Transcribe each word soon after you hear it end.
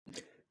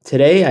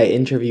Today, I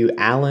interview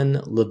Alan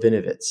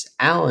Levinovitz.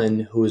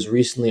 Alan, who was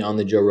recently on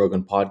the Joe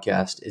Rogan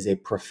podcast, is a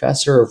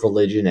professor of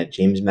religion at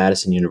James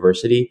Madison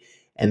University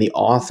and the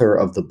author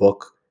of the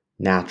book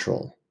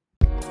Natural.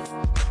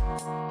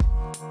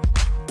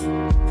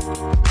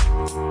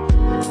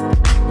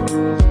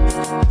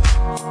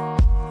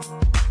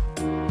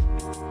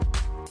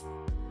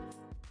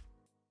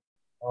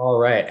 All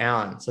right,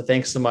 Alan. So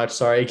thanks so much.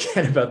 Sorry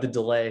again about the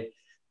delay.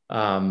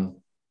 Where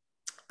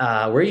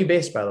are you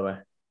based, by the way?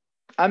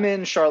 I'm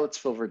in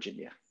Charlottesville,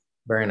 Virginia.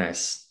 Very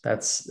nice.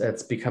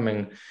 That's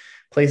becoming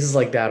places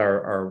like that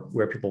are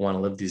where people want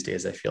to live these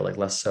days. I feel like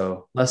less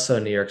so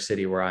New York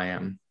City where I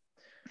am.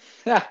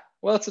 Yeah,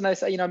 well, it's a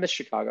nice. I miss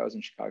Chicago. I was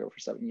in Chicago for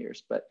 7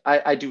 years, but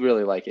I do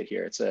really like it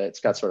here. It's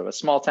got sort of a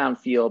small town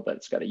feel, but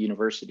it's got a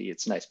university.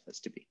 It's a nice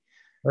place to be.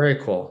 Very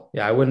cool.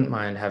 Yeah, I wouldn't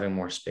mind having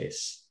more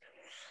space.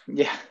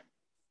 Yeah,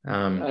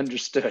 Um,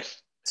 understood.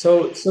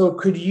 so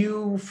could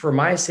you, for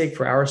my sake,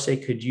 for our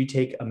sake, could you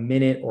take a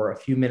minute or a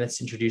few minutes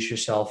to introduce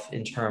yourself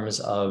in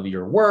terms of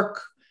your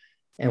work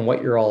and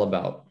what you're all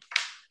about?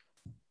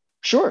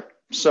 Sure.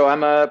 So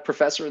I'm a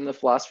professor in the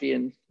philosophy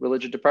and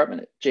religion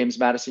department at James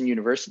Madison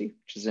University,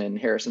 which is in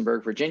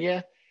Harrisonburg,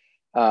 Virginia.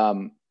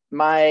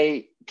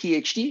 My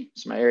PhD,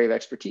 so my area of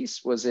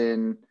expertise, was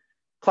in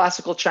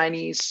classical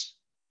Chinese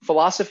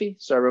philosophy.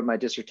 So I wrote my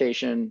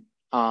dissertation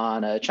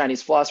on a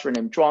Chinese philosopher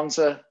named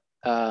Zhuangzi,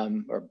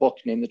 or a book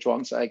named the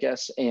Zhuangzi, I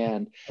guess.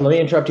 And Let me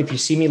interrupt. If you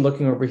see me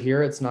looking over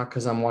here, it's not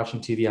because I'm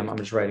watching TV. I'm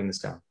just writing this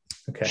down.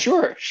 Okay.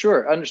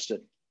 sure,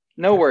 understood.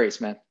 No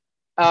worries, man.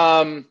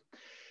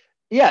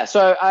 Yeah,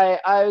 so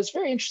I was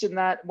very interested in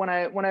that when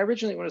I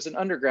originally, when I was an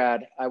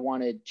undergrad, I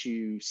wanted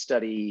to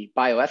study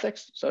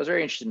bioethics. So I was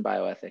very interested in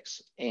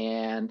bioethics,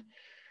 and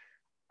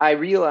I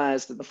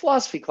realized that the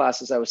philosophy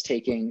classes I was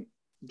taking,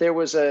 there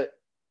was a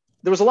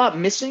lot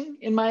missing,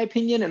 in my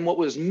opinion, and what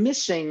was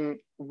missing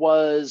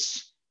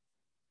was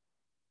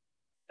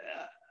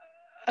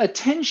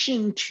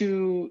attention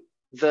to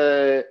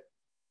the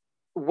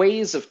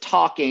ways of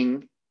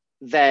talking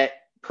that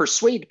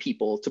persuade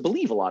people to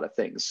believe a lot of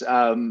things.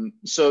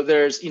 So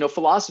there's,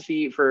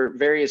 philosophy for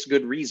various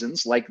good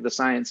reasons, like the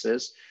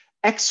sciences,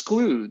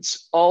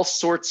 excludes all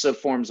sorts of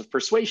forms of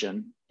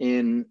persuasion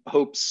in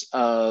hopes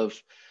of,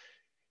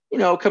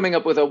 coming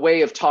up with a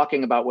way of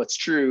talking about what's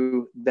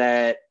true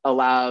that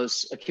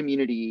allows a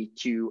community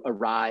to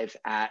arrive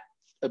at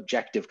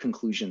objective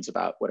conclusions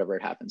about whatever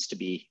it happens to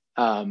be.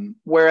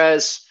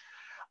 Whereas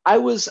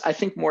I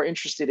think, more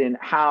interested in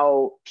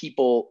how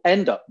people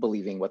end up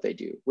believing what they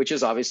do, which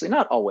is obviously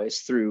not always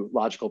through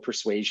logical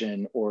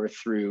persuasion or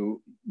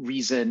through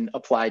reason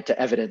applied to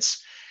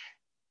evidence.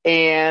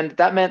 And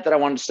that meant that I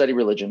wanted to study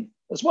religion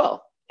as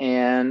well.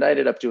 And I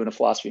ended up doing a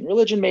philosophy and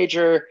religion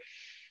major.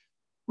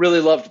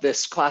 Really loved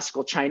this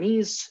classical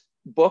Chinese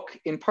book,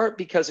 in part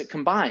because it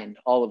combined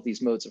all of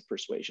these modes of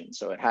persuasion.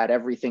 So it had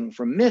everything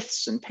from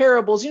myths and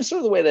parables, sort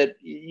of the way that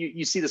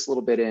you see this a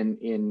little bit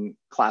in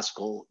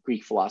classical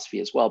Greek philosophy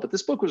as well. But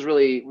this book was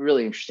really,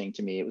 really interesting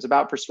to me. It was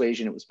about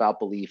persuasion, it was about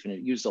belief, and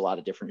it used a lot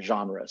of different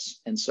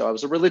genres. And so I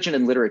was a religion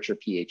and literature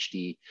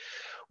PhD,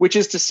 which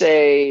is to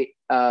say,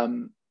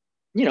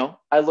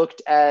 I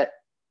looked at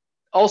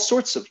all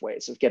sorts of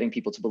ways of getting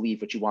people to believe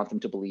what you want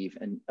them to believe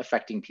and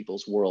affecting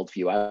people's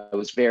worldview. I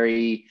was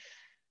very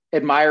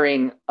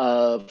admiring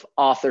of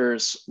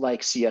authors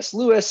like C.S.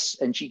 Lewis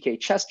and G.K.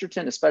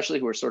 Chesterton, especially,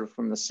 who are sort of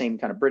from the same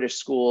kind of British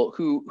school,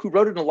 who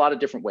wrote in a lot of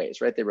different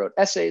ways, right? They wrote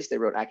essays, they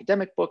wrote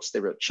academic books, they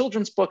wrote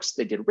children's books,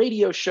 they did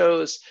radio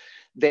shows,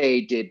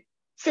 they did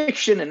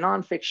fiction and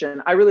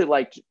nonfiction. I really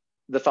liked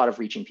the thought of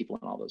reaching people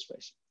in all those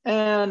ways.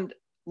 And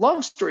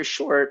long story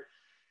short,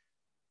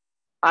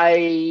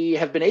 I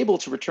have been able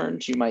to return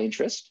to my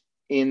interest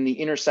in the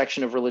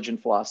intersection of religion,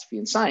 philosophy,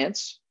 and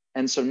science.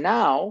 And so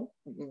now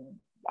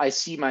I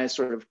see my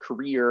sort of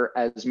career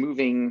as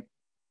moving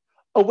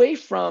away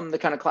from the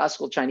kind of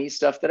classical Chinese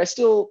stuff that I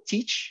still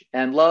teach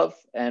and love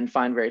and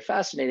find very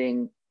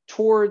fascinating,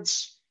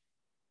 towards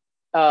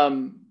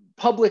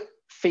public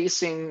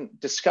facing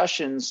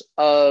discussions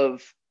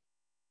of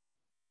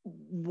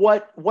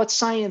what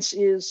science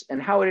is and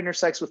how it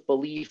intersects with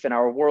belief and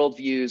our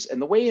worldviews,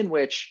 and the way in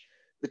which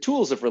the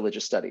tools of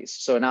religious studies,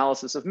 so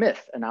analysis of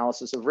myth,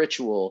 analysis of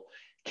ritual,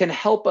 can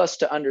help us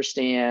to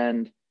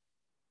understand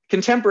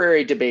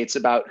contemporary debates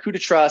about who to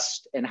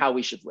trust and how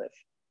we should live.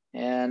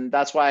 And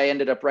that's why I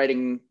ended up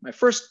writing my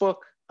first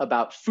book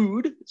about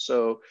food.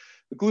 So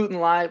The Gluten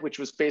Lie, which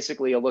was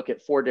basically a look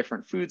at 4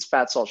 different foods: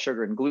 fat, salt,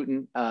 sugar, and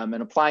gluten, and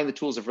applying the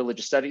tools of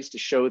religious studies to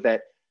show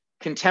that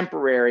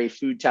contemporary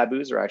food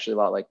taboos are actually a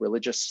lot like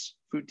religious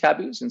food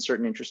taboos in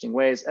certain interesting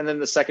ways. And then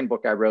the second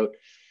book I wrote,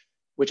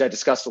 which I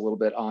discussed a little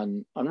bit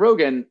on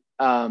Rogan,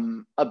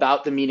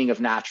 about the meaning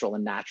of natural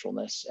and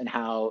naturalness, and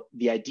how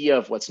the idea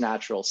of what's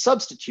natural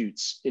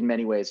substitutes, in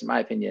many ways, in my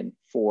opinion,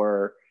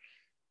 for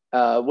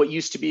what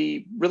used to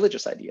be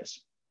religious ideas.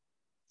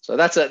 So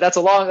that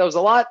was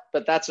a lot,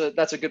 but that's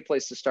a good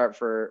place to start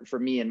for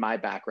me and my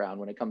background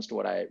when it comes to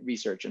what I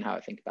research and how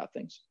I think about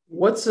things.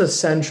 What's a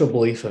central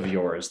belief of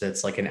yours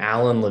that's like an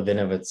Alan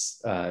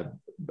Levinovitz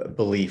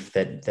belief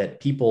that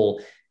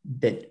people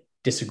that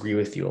disagree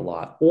with you a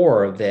lot,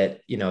 or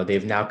that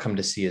they've now come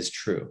to see as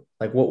true?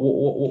 Like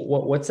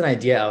what's an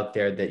idea out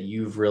there that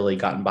you've really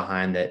gotten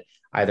behind that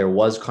either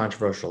was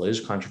controversial, is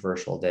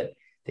controversial, that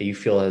you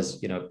feel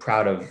as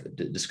proud of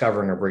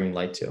discovering or bringing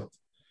light to?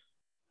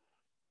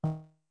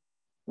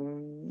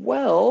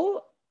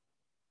 Well,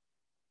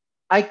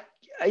 I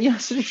yeah,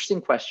 it's an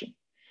interesting question.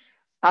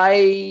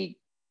 I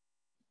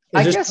Is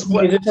I there guess something,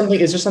 is what there something,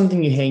 is there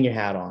something you hang your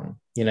hat on?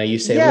 You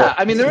say, yeah, look,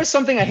 I mean this there is is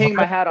something I hang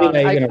my hat on.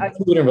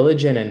 food and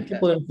religion, and Yeah,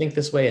 people didn't think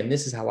this way, and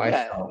this is how I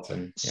yeah. felt.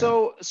 And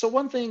yeah. So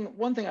one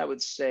thing I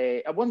would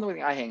say, one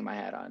thing I hang my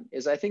hat on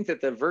is I think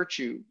that the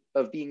virtue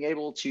of being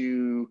able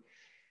to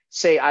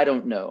say I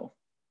don't know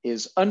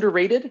is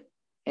underrated,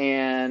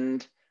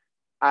 and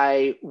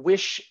I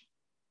wish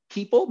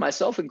people,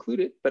 myself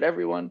included, but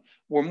everyone,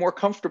 were more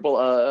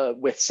comfortable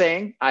with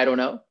saying I don't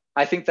know.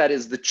 I think that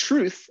is the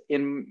truth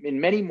in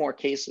many more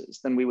cases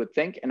than we would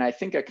think, and I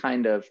think a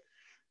kind of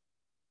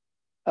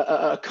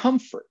a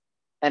comfort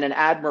and an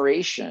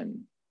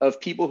admiration of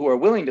people who are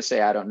willing to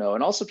say I don't know,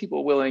 and also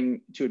people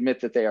willing to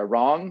admit that they are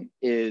wrong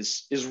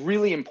is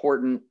really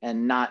important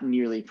and not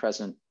nearly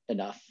present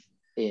enough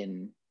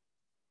in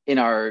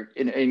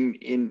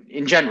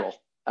in general.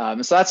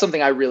 So that's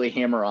something I really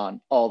hammer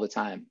on all the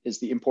time, is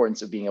the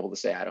importance of being able to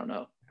say I don't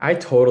know. I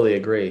totally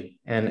agree.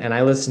 And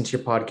I listened to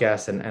your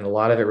podcast, and a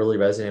lot of it really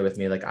resonated with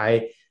me. Like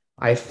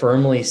I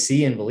firmly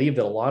see and believe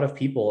that a lot of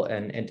people,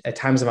 and at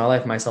times in my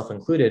life, myself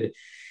included,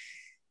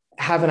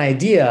 have an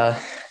idea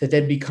that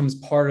then becomes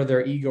part of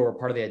their ego or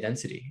part of the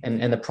identity.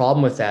 And the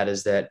problem with that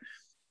is that,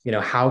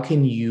 how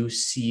can you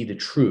see the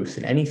truth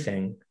in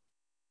anything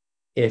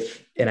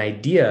if an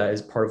idea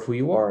is part of who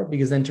you are?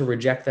 Because then to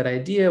reject that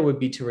idea would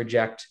be to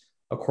reject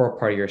a core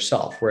part of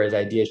yourself, whereas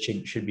ideas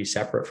should be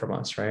separate from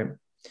us, right?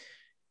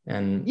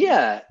 And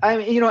Yeah, I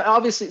mean,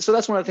 obviously, so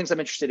that's one of the things I'm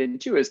interested in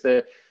too, is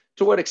the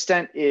to what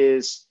extent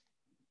is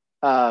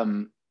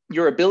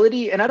your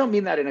ability, and I don't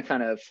mean that in a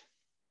kind of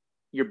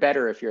you're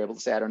better if you're able to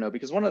say I don't know,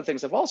 because one of the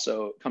things I've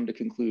also come to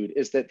conclude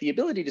is that the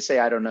ability to say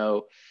I don't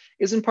know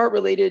is in part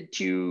related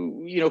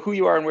to who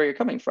you are and where you're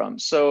coming from.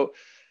 So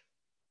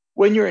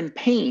when you're in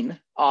pain,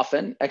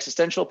 often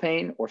existential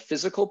pain or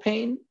physical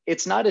pain,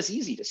 it's not as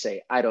easy to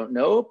say I don't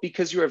know,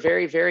 because you are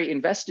very, very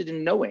invested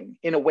in knowing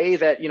in a way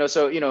that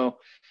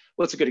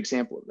what's a good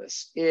example of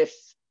this? If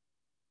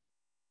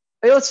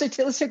let's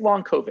take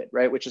long COVID,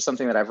 right, which is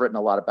something that I've written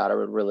a lot about. I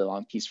wrote a really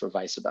long piece for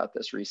Vice about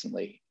this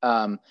recently.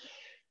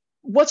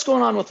 What's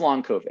going on with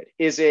long COVID?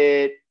 Is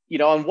it,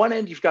 on one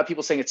end, you've got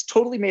people saying it's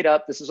totally made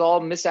up. This is all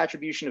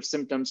misattribution of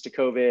symptoms to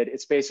COVID.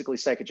 It's basically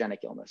psychogenic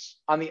illness.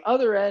 On the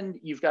other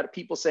end, you've got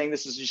people saying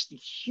this is just a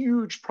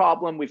huge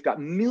problem. We've got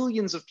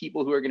millions of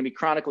people who are going to be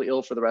chronically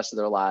ill for the rest of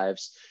their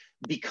lives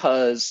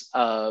because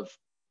of,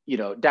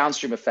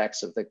 downstream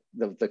effects of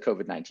the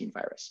COVID-19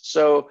 virus.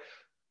 So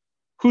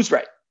who's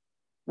right?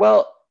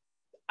 Well,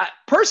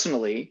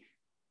 personally,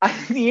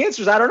 the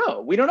answer is I don't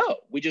know. We don't know.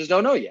 We just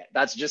don't know yet.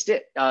 That's just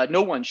it.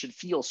 No one should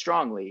feel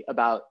strongly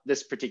about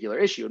this particular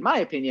issue, in my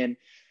opinion,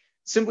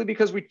 simply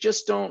because we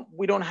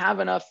don't have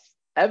enough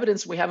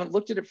evidence. We haven't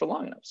looked at it for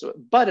long enough. So,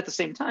 but at the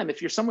same time,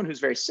 if you're someone who's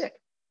very sick,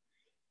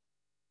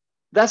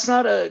 that's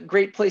not a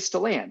great place to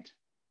land.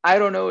 I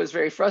don't know is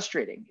very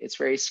frustrating. It's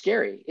very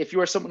scary. If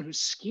you are someone who's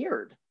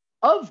scared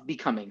of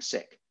becoming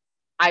sick,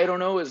 I don't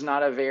know is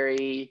not a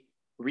very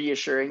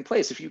reassuring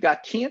place. If you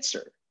got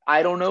cancer,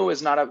 I don't know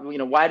is not a,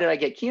 why did I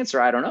get cancer?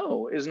 I don't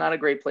know is not a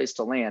great place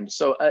to land.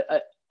 So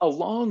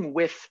along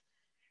with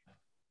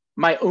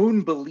my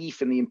own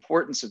belief in the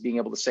importance of being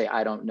able to say,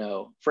 I don't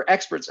know, for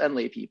experts and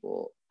lay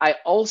people, I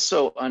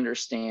also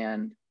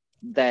understand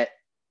that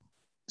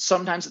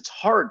sometimes it's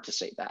hard to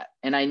say that.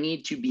 And I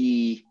need to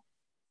be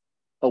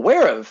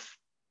aware of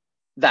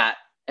that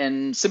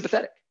and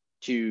sympathetic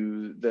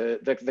to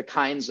the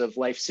kinds of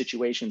life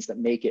situations that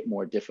make it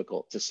more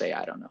difficult to say,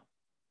 I don't know.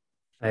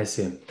 I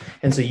see.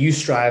 And so you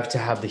strive to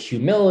have the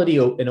humility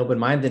and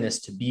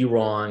open-mindedness to be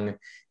wrong,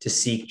 to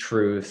seek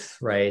truth,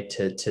 right?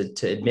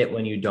 To admit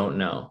when you don't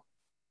know.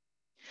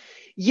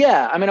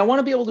 Yeah. I mean, I want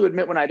to be able to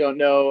admit when I don't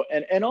know.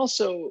 And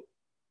also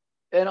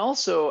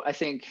I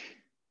think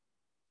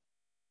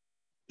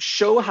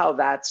show how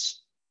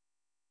that's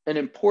an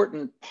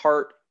important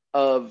part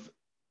of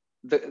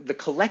the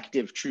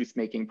collective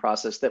truth-making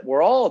process that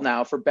we're all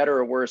now, for better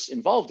or worse,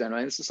 involved in.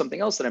 And this is something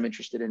else that I'm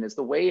interested in, is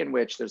the way in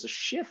which there's a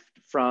shift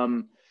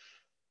from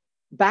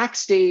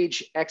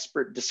backstage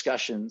expert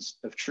discussions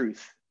of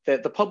truth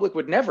that the public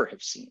would never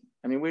have seen.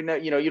 I mean, we know,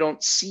 you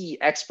don't see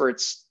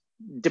experts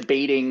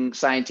debating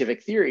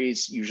scientific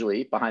theories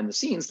usually behind the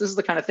scenes. This is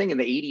the kind of thing in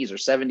the 80s or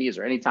 70s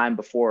or any time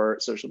before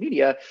social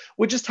media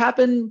would just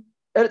happen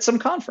at some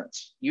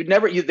conference.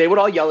 They would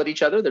all yell at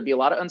each other. There'd be a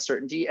lot of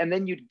uncertainty. And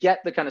then you'd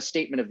get the kind of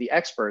statement of the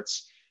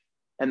experts.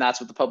 and that's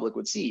what the public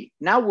would see.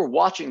 Now we're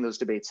watching those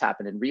debates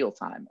happen in real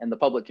time, and the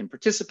public can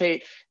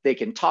participate. They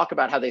can talk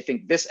about how they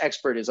think this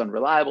expert is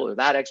unreliable or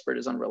that expert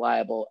is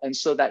unreliable. And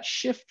so that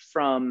shift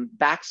from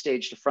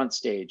backstage to front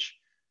stage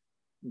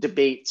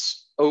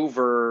debates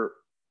over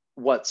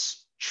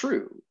what's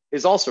true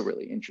is also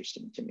really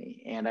interesting to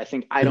me. And I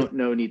think I Don't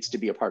Know needs to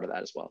be a part of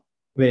that as well.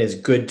 I mean, it's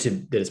good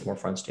that it's more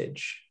front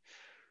stage.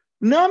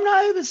 No, I'm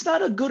not. It's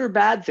not a good or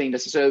bad thing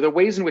necessarily. There are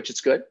ways in which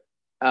it's good.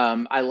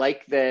 I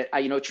like that.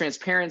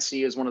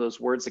 Transparency is one of those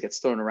words that gets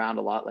thrown around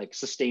a lot, like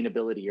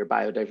sustainability or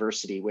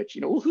biodiversity. Which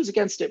well, who's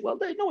against it? Well,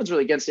 no one's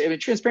really against it. I mean,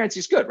 transparency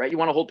is good, right? You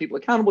want to hold people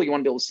accountable. You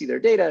want to be able to see their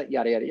data.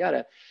 Yada yada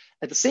yada.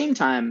 At the same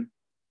time,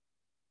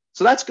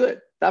 so that's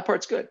good. That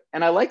part's good.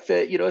 And I like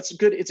that. It's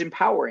good. It's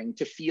empowering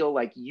to feel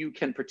like you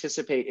can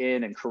participate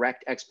in and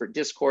correct expert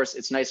discourse.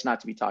 It's nice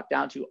not to be talked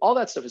down to. All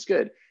that stuff is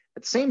good.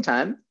 At the same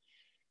time,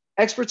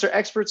 experts are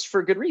experts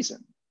for good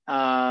reason.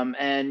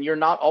 And you're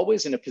not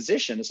always in a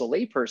position as a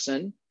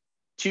layperson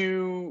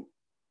to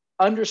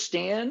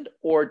understand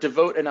or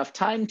devote enough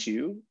time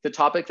to the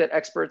topic that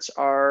experts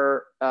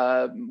are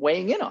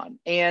weighing in on.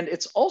 And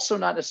it's also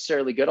not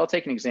necessarily good. I'll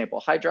take an example,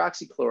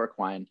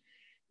 hydroxychloroquine.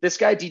 This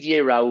guy,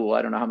 Didier Raoult,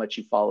 I don't know how much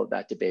you followed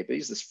that debate, but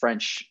he's this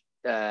French,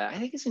 I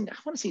want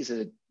to say he's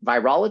a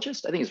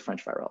virologist. I think he's a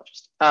French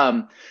virologist.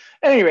 At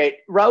any rate,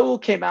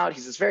 Raoult came out.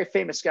 He's this very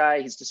famous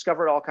guy. He's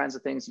discovered all kinds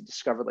of things. He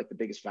discovered like the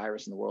biggest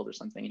virus in the world or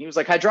something. And he was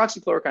like,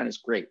 hydroxychloroquine is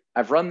great.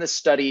 I've run this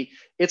study.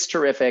 It's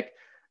terrific.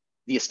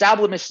 The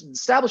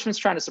establishment's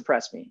trying to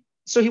suppress me.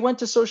 So he went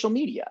to social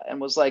media and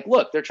was like,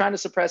 look, they're trying to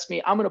suppress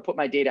me. I'm going to put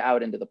my data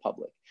out into the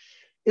public.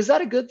 Is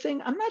that a good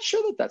thing? I'm not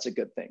sure that that's a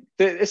good thing.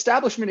 The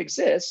establishment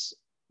exists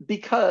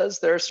because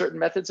there are certain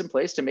methods in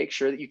place to make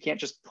sure that you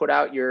can't just put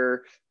out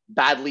your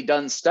badly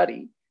done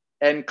study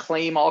and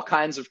claim all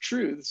kinds of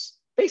truths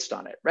based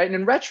on it, right? And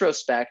in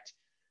retrospect,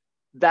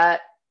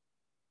 that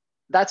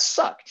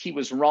sucked. He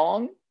was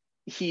wrong.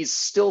 He's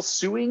still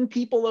suing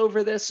people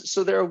over this.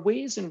 So there are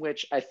ways in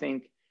which I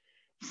think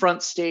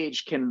front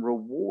stage can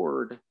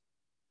reward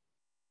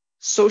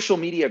social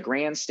media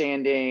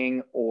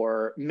grandstanding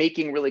or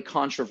making really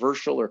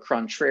controversial or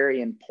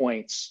contrarian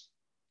points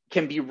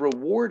can be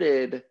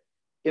rewarded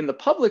in the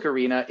public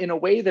arena in a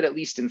way that, at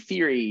least in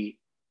theory,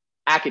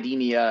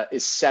 academia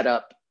is set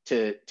up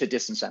to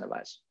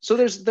disincentivize. So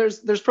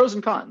there's pros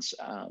and cons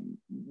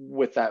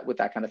with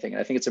that kind of thing.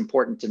 And I think it's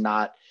important to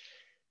not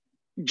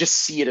just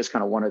see it as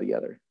kind of one or the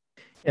other.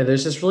 Yeah,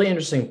 there's this really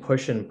interesting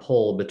push and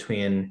pull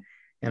between,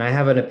 and I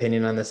have an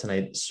opinion on this, and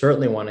I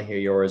certainly want to hear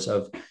yours,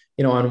 of,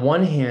 on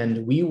one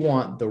hand, we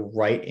want the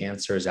right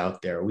answers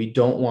out there. We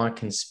don't want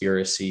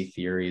conspiracy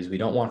theories. We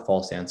don't want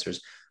false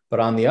answers. But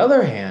on the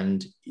other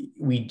hand,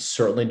 we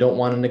certainly don't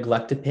want to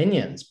neglect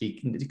opinions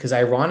because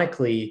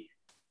ironically,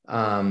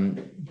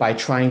 by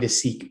trying to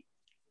seek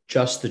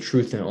just the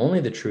truth and only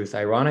the truth,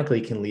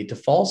 ironically can lead to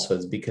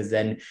falsehoods, because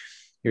then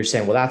you're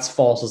saying, well, that's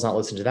false. Let's not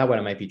listen to that one.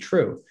 It might be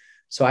true.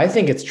 So I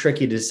think it's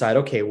tricky to decide,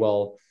 okay,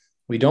 well,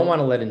 we don't want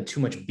to let in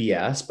too much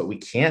BS, but we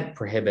can't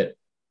prohibit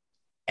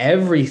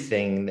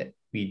everything that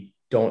we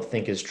don't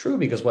think is true,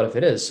 because what if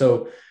it is?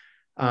 So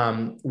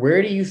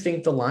where do you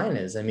think the line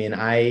is? I mean,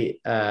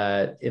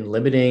 in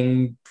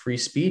limiting free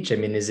speech, I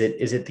mean, is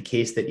it the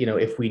case that,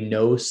 if we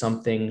know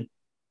something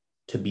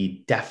to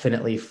be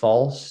definitely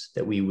false,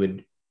 that we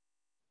would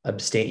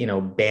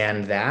abstain,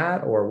 ban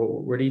that? Or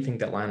where do you think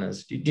that line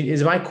is?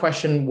 Is my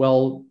question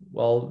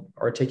well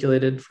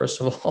articulated,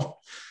 first of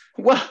all?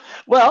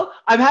 Well,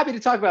 I'm happy to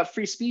talk about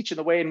free speech and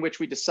the way in which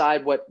we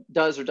decide what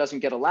does or doesn't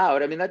get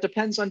allowed. I mean, that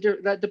depends on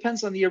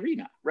the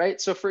arena,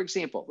 right? So, for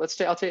example,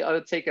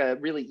 I'll take a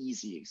really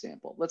easy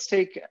example. Let's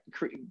take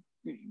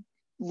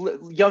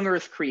young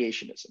Earth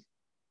creationism.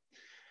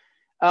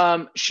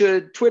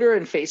 Should Twitter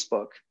and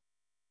Facebook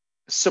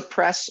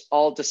suppress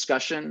all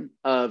discussion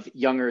of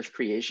young Earth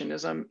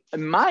creationism?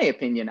 In my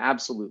opinion,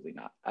 absolutely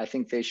not. I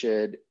think they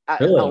should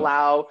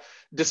allow,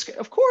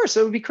 of course,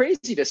 it would be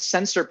crazy to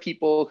censor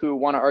people who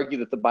want to argue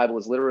that the Bible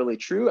is literally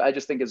true. I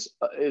just think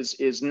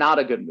is not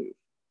a good move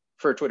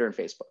for Twitter and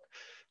Facebook.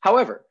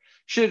 However,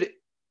 should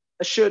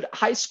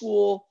high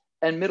school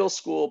and middle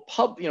school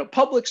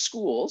public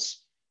schools,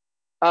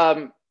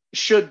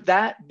 should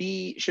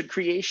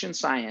creation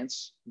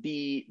science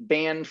be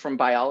banned from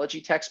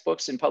biology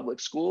textbooks in public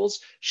schools?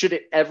 Should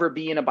it ever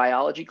be in a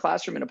biology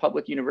classroom in a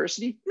public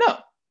university? No.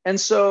 And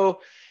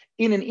so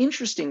in an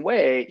interesting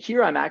way,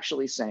 here I'm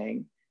actually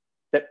saying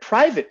that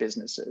private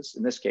businesses,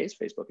 in this case,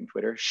 Facebook and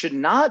Twitter, should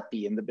not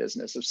be in the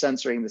business of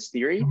censoring this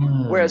theory,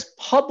 whereas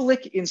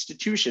public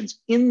institutions,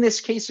 in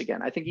this case,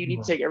 again, I think you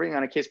need to take everything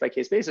on a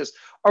case-by-case basis,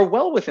 are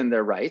well within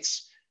their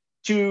rights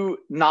to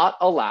not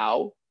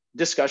allow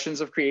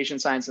discussions of creation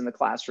science in the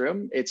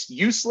classroom. It's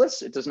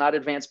useless. It does not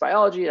advance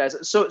biology.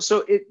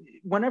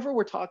 Whenever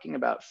we're talking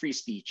about free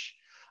speech,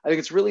 I think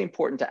it's really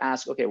important to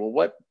ask, okay,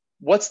 well,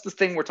 what's the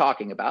thing we're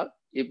talking about?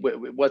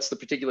 What's the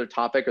particular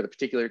topic or the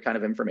particular kind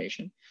of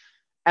information?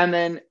 And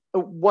then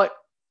what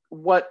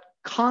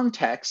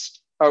context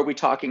are we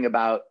talking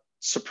about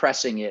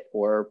suppressing it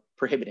or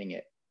prohibiting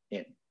it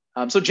in?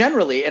 So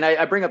generally, and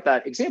I bring up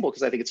that example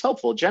because I think it's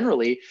helpful.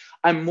 Generally,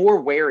 I'm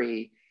more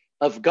wary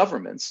of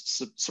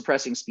governments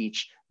suppressing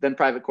speech than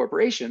private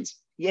corporations.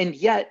 And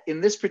yet,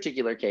 in this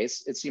particular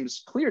case, it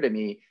seems clear to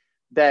me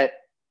that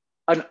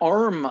an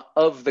arm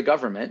of the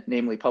government,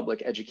 namely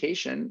public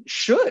education,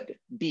 should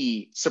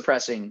be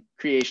suppressing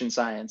creation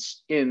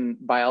science in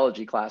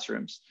biology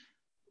classrooms,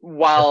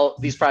 while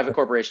these private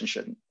corporations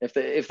shouldn't.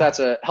 If that's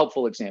a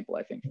helpful example,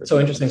 I think. For So people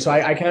interesting. So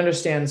I can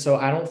understand. So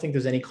I don't think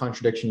there's any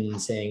contradiction in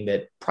saying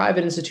that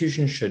private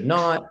institutions should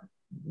not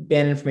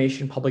ban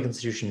information, public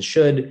institutions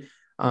should.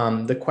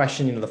 The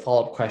question, the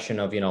follow-up question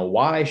of,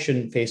 why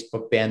shouldn't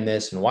Facebook ban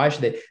this and why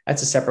should they?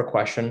 That's a separate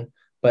question.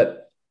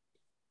 But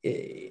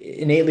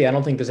innately, I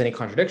don't think there's any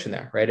contradiction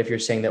there, right? If you're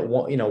saying that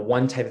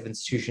one type of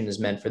institution is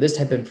meant for this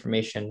type of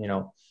information,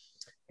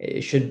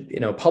 it should,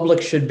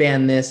 public should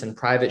ban this and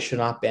private should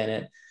not ban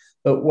it.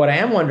 But what I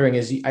am wondering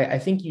is, I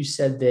think you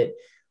said that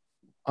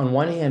on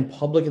one hand,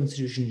 public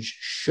institutions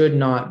should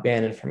not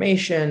ban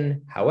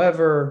information.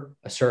 However,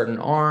 a certain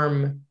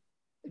arm,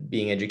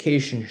 being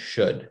education,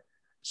 should.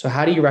 So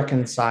how do you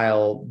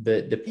reconcile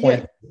the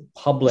point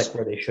public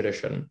where they should or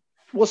shouldn't?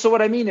 Well, so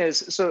what I mean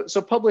is,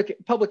 so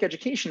public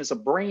education is a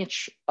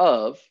branch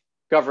of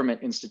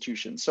government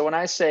institutions. So when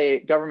I say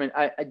government,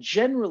 I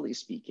generally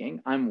speaking,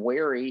 I'm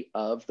wary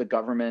of the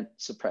government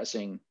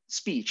suppressing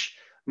speech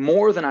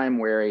more than I'm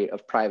wary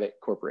of private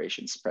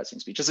corporations suppressing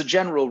speech as a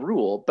general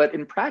rule. But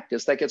in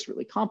practice, that gets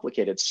really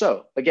complicated.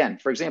 So again,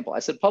 for example, I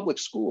said public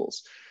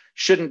schools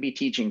shouldn't be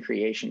teaching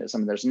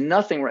creationism. There's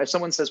nothing where if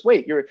someone says,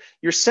 wait,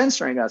 you're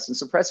censoring us and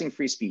suppressing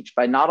free speech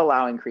by not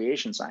allowing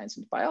creation science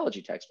into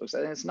biology textbooks, I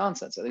think it's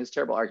nonsense. I think it's a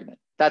terrible argument.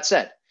 That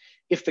said,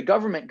 if the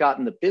government got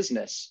in the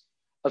business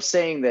of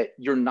saying that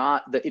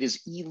that it is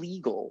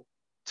illegal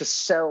to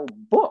sell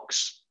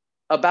books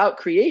about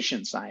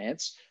creation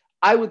science,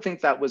 I would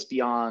think that was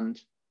beyond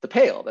the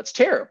pale. That's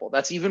terrible.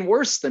 That's even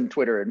worse than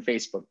Twitter and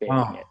Facebook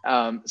banning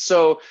it.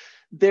 So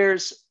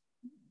there's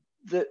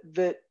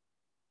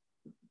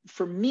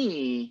for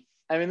me,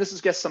 I mean, this is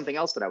just something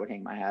else that I would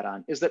hang my hat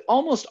on, is that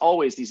almost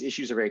always these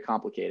issues are very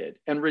complicated,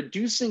 and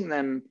reducing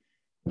them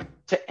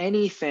to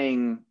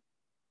anything,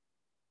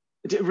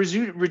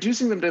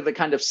 reducing them to the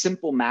kind of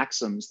simple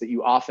maxims that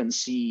you often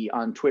see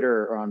on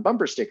Twitter or on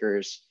bumper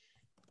stickers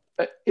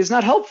is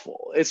not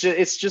helpful.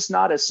 It's just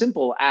not as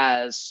simple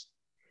as,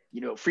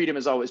 freedom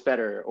is always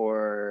better,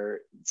 or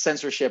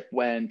censorship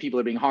when people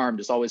are being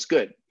harmed is always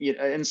good.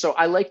 And so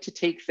I like to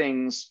take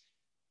things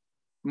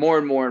more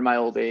and more in my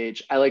old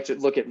age. I like to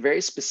look at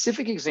very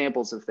specific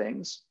examples of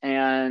things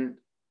and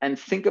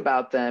think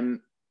about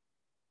them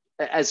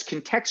as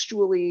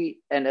contextually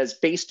and as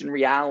based in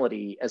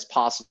reality as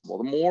possible.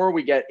 The more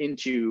we get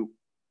into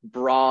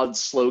broad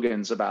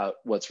slogans about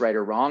what's right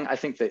or wrong, I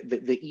think that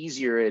the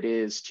easier it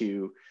is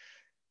to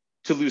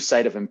lose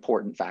sight of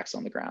important facts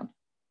on the ground.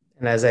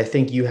 And as I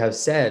think you have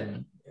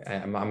said,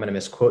 I'm going to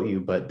misquote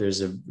you, but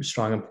there's a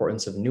strong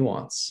importance of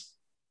nuance.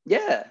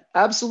 Yeah,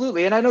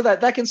 absolutely. And I know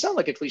that can sound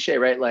like a cliche,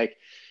 right? Like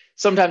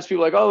sometimes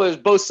people are like, oh, there's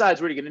both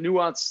sides. Where are you going to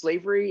nuance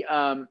slavery?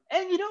 And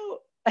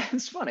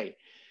it's funny.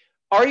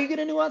 Are you going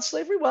to nuance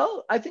slavery?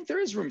 Well, I think there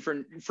is room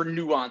for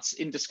nuance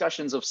in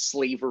discussions of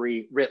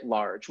slavery writ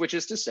large, which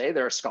is to say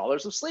there are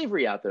scholars of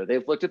slavery out there.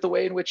 They've looked at the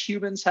way in which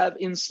humans have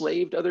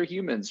enslaved other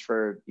humans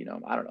for,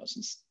 I don't know,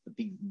 since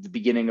the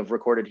beginning of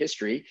recorded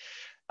history.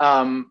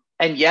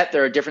 And yet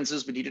there are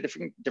differences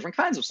between different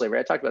kinds of slavery.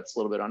 I talked about this a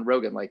little bit on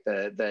Rogan, like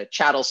the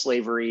chattel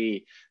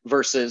slavery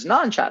versus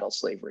non-chattel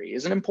slavery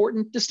is an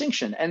important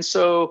distinction. And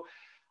so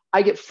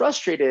I get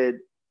frustrated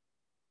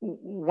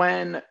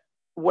when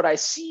what I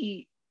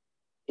see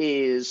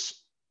is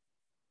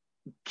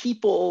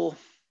people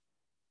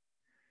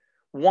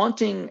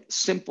wanting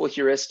simple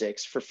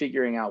heuristics for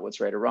figuring out what's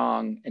right or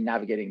wrong and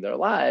navigating their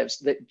lives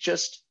that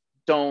just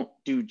don't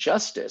do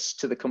justice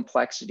to the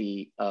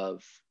complexity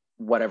of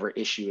whatever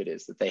issue it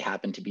is that they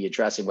happen to be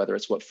addressing, whether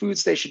it's what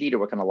foods they should eat or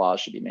what kind of laws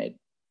should be made.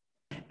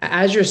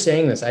 As you're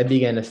saying this, I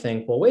began to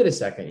think, well, wait a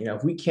second,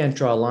 if we can't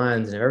draw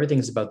lines and if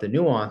everything's about the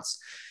nuance,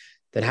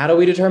 then how do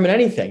we determine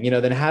anything?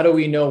 Then how do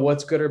we know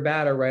what's good or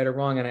bad or right or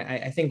wrong? And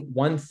I think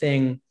one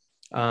thing,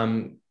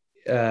 ironically,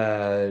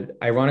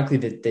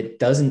 that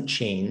doesn't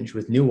change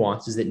with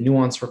nuance is that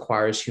nuance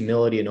requires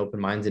humility and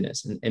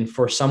open-mindedness. And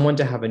for someone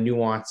to have a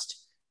nuanced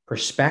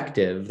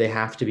perspective, they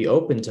have to be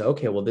open to,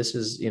 okay, well, this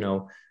is,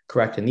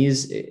 correct in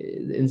these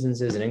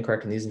instances and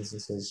incorrect in these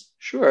instances.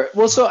 Sure.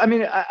 Well, so I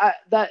mean,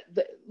 let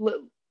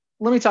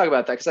me talk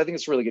about that because I think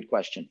it's a really good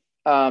question.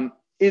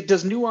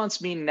 Does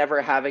nuance mean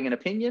never having an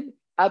opinion?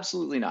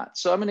 Absolutely not.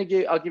 So I'll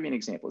give you an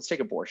example. Let's take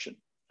abortion.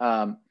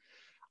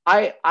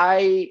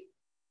 I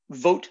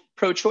vote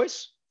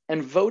pro-choice,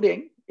 and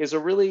voting is a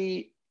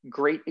really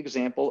great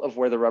example of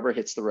where the rubber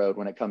hits the road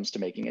when it comes to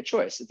making a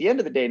choice. At the end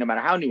of the day, no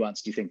matter how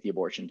nuanced you think the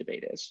abortion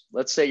debate is,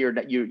 let's say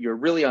you're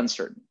really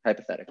uncertain,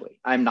 hypothetically.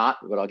 I'm not,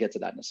 but I'll get to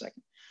that in a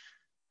second.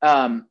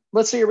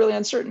 Let's say you're really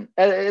uncertain.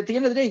 At the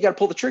end of the day, you got to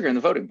pull the trigger in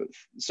the voting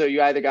booth. So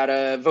you either got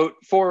to vote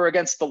for or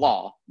against the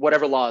law,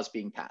 whatever law is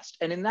being passed.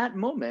 And in that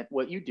moment,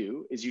 what you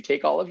do is you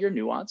take all of your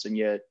nuance and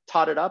you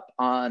tot it up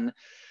on,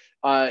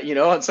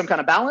 on some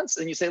kind of balance.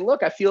 And you say,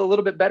 look, I feel a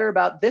little bit better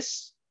about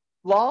this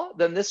law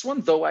than this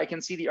one, though I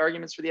can see the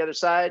arguments for the other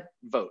side.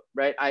 Vote,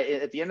 right?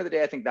 At the end of the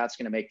day, I think that's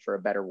going to make for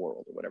a better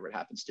world, or whatever it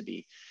happens to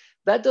be.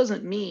 That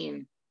doesn't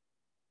mean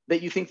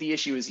that you think the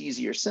issue is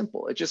easy or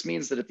simple. It just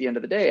means that at the end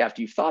of the day,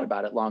 after you've thought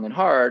about it long and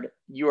hard,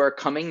 you are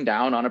coming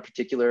down on a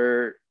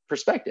particular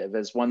perspective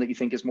as one that you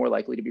think is more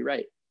likely to be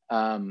right.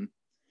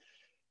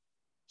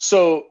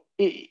 So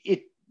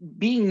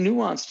being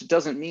nuanced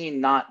doesn't mean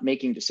not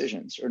making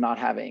decisions or not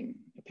having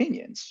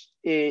opinions.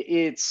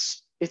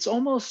 It's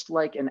almost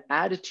like an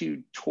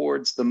attitude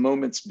towards the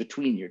moments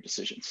between your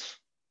decisions,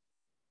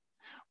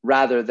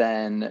 rather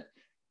than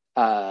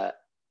an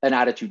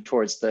attitude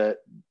towards the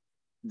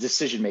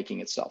decision-making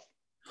itself.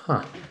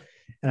 Huh.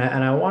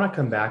 And I want to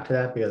come back to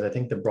that, because I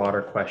think the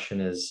broader question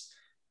is,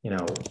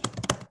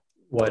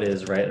 what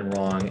is right and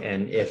wrong?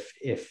 And if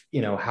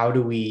how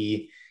do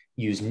we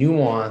use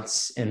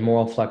nuance and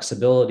moral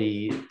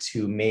flexibility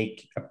to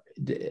make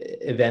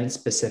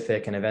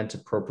event-specific and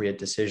event-appropriate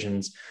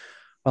decisions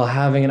while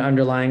having an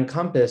underlying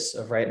compass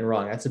of right and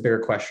wrong? That's a bigger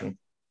question.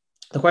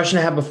 The question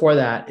I have before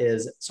that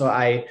is, so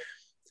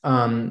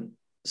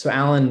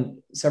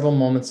Alan, several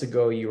moments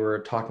ago, you were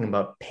talking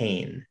about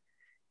pain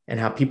and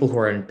how people who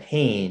are in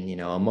pain,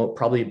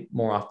 probably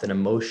more often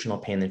emotional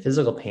pain than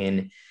physical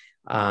pain,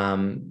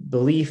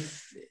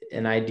 belief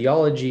and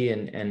ideology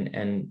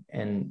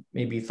and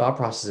maybe thought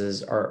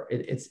processes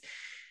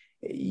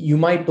you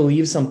might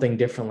believe something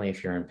differently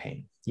if you're in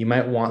pain. You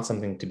might want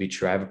something to be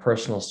true. I have a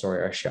personal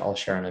story I'll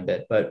share in a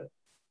bit, but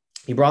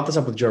you brought this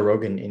up with Joe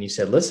Rogan and you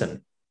said,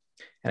 listen,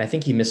 and I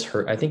think he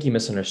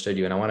misunderstood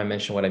you. And I want to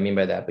mention what I mean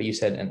by that. But you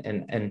said,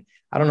 and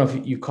I don't know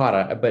if you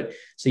caught it, but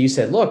so you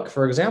said, look,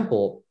 for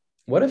example,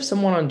 what if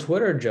someone on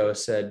Twitter, Joe,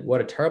 said,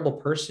 what a terrible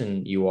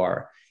person you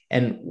are?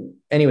 And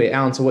anyway,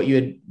 Alan, so what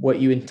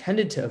you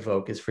intended to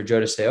evoke is for Joe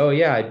to say, oh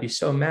yeah, I'd be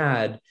so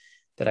mad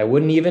that I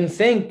wouldn't even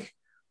think,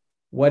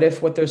 what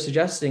if what they're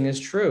suggesting is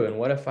true? And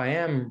what if I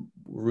am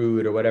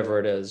rude or whatever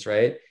it is,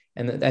 right?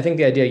 And I think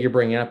the idea you're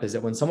bringing up is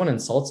that when someone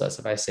insults us,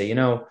 if I say,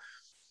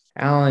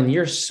 Alan,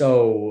 you're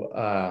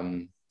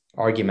so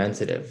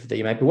argumentative, that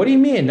you might be, what do you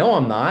mean? No,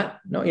 I'm not.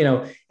 No,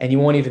 and you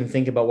won't even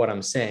think about what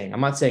I'm saying.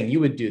 I'm not saying you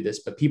would do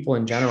this, but people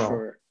in general.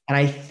 Sure. And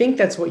I think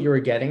that's what you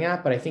were getting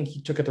at, but I think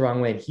he took it the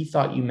wrong way. And he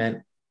thought you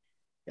meant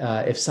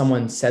if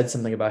someone said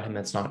something about him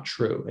that's not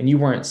true. And you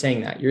weren't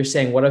saying that. You're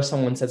saying, what if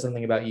someone said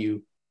something about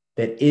you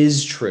that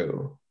is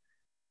true?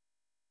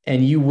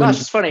 And you wouldn't.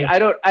 Gosh, it's funny. I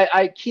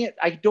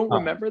don't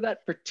remember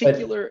that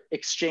particular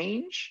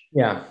exchange.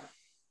 Yeah.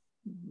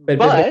 But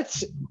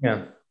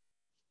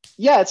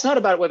yeah, it's not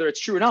about whether it's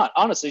true or not.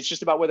 Honestly, it's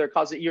just about whether it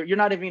causes, you're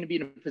not even going to be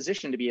in a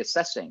position to be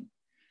assessing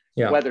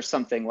whether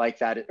something like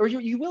that, or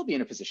you will be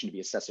in a position to be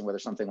assessing whether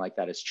something like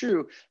that is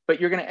true, but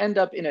you're going to end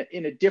up in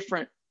a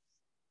different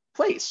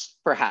place,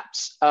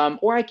 perhaps.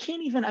 Or I'd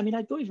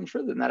go even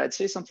further than that. I'd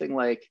say something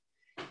like,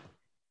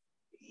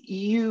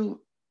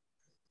 you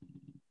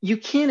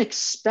can't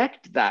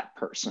expect that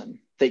person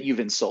that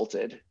you've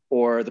insulted,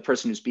 or the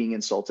person who's being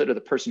insulted, or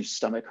the person whose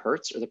stomach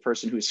hurts, or the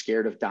person who's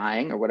scared of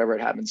dying, or whatever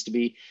it happens to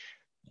be,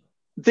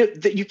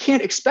 that you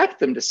can't expect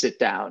them to sit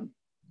down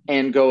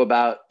and go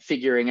about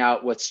figuring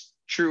out what's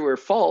true or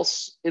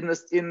false in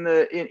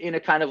a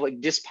kind of like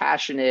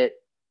dispassionate,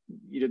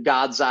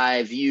 God's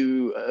eye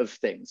view of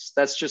things.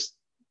 That's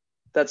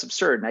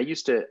absurd. And I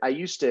used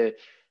to,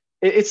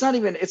 it's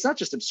not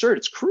just absurd,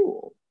 it's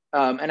cruel.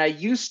 And I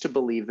used to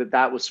believe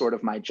that was sort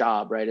of my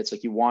job, right? It's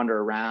like you wander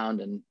around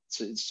and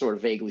it's sort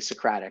of vaguely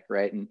Socratic,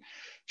 right? And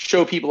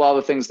show people all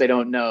the things they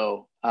don't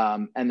know,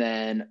 and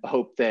then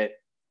hope that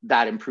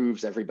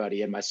improves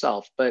everybody and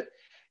myself. But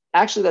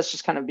actually, that's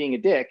just kind of being a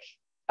dick,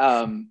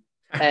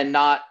 and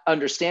not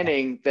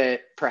understanding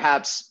that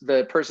perhaps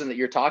the person that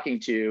you're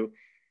talking to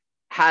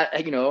had,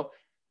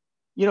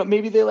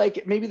 maybe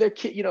their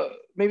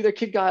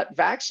kid got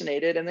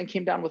vaccinated and then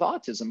came down with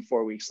autism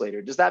 4 weeks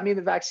later. Does that mean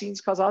the vaccines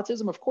cause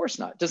autism? Of course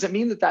not. Does it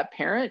mean that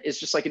parent is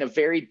just like in a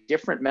very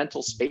different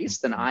mental space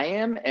than I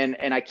am, and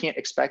I can't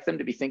expect them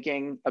to be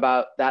thinking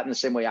about that in the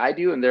same way I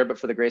do, and there, but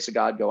for the grace of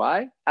God go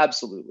I?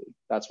 Absolutely.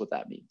 That's what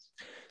that means.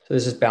 So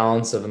there's this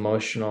balance of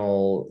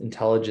emotional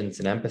intelligence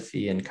and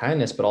empathy and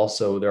kindness, but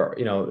also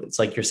it's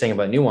like you're saying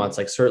about nuance.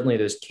 Like certainly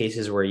there's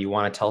cases where you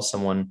want to tell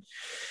someone,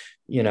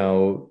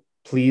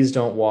 please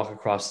don't walk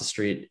across the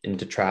street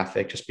into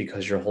traffic just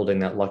because you're holding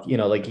that luck. You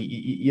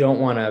don't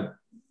want to,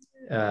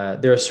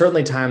 there are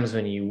certainly times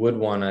when you would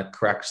want to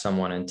correct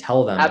someone and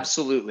tell them.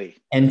 Absolutely.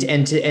 And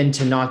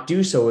to not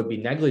do so would be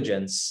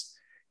negligence,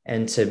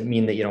 and to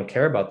mean that you don't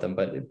care about them.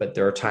 But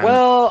there are times.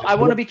 Well, I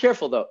want to be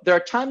careful though. There are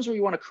times where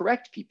you want to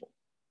correct people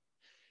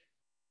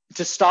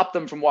to stop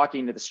them from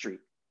walking into the street.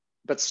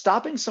 But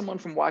stopping someone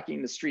from walking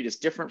in the street is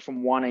different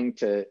from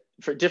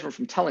different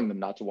from telling them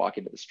not to walk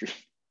into the street.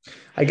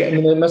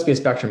 There must be a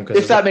spectrum,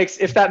 because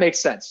if that makes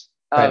sense.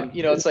 Right.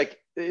 It's like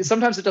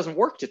sometimes it doesn't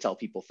work to tell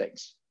people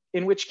things,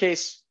 in which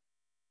case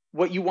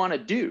what you want to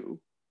do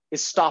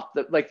is stop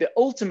the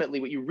ultimately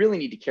what you really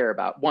need to care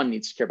about, one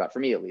needs to care about, for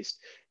me at least,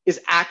 is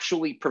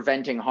actually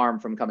preventing harm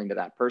from coming to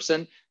that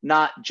person,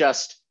 not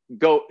just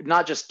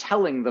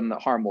telling them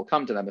that harm will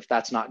come to them if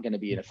that's not going to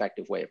be an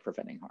effective way of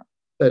preventing harm.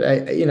 But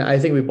I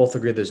think we both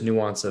agree there's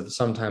nuance of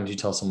sometimes you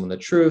tell someone the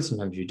truth,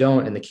 sometimes you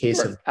don't. In the case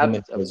Sure. of the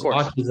woman Of with course.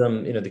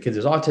 autism, the kid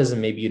has autism,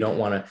 maybe you don't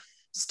want to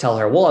tell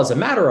her, well, as a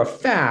matter of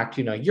fact,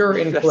 you're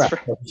That's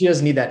incorrect. right. She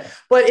doesn't need that.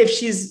 But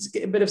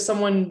if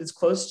someone that's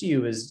close to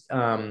you is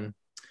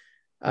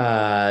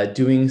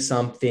doing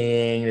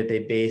something that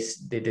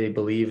they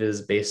believe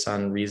is based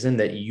on reason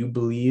that you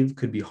believe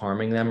could be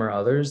harming them or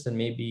others, then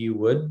maybe you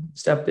would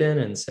step in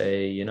and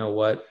say, you know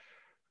what?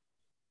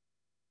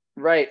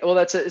 Right. Well,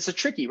 it's a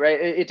tricky, right?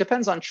 It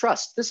depends on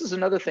trust. This is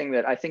another thing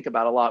that I think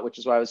about a lot, which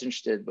is why I was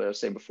interested, what I was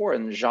saying before,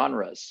 in the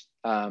genres.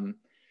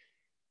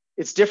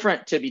 It's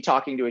different to be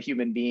talking to a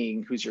human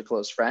being who's your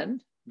close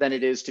friend than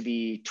it is to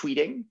be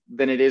tweeting,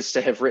 than it is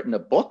to have written a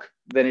book,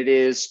 than it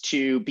is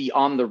to be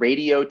on the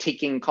radio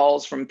taking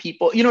calls from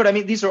people. You know what I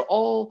mean? These are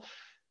all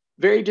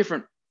very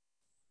different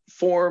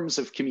forms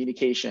of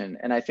communication,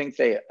 and I think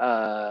they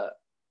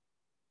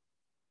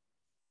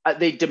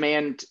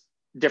demand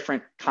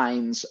different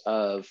kinds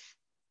of,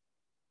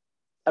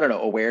 I don't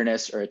know,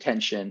 awareness or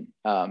attention.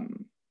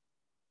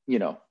 You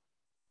know.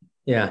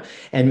 Yeah.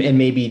 And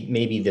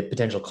maybe the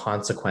potential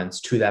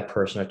consequence to that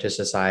person or to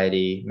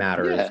society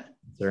matters.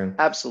 Yeah,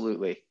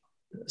 absolutely.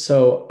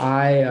 So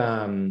I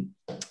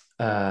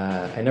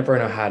never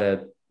know how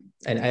to,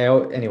 and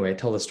anyway, I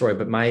tell the story,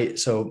 but my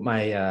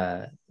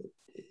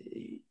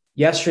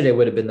yesterday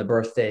would have been the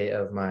birthday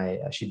of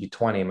she'd be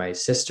 20. My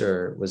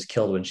sister was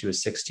killed when she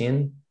was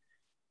 16,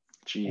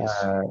 Jeez.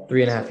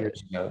 3.5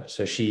 years ago.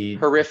 So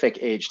horrific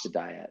age to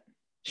die at.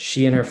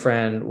 she and her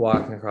friend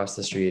walking across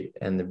the street,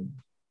 and they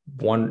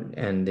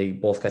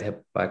both got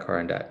hit by a car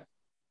and died.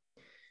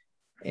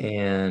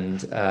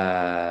 And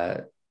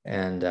I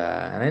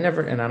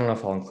never, and I don't know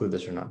if I'll include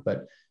this or not,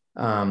 but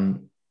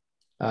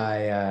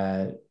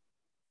I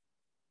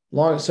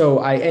long so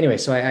I anyway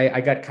so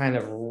I got kind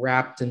of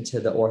wrapped into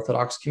the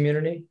Orthodox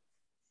community,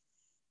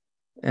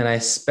 and I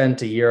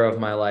spent a year of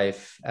my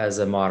life as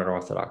a modern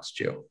Orthodox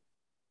Jew,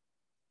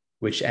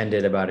 which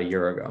ended about a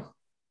year ago.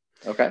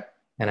 Okay.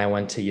 And I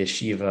went to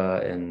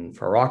yeshiva in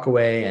Far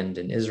Rockaway and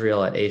in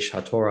Israel at Eish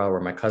HaTorah,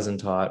 where my cousin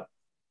taught.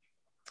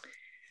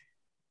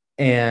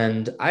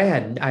 And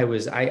I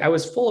was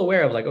full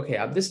aware of, like,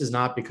 okay, this is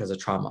not because of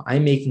trauma.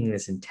 I'm making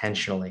this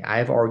intentionally.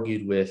 I've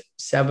argued with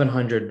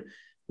 700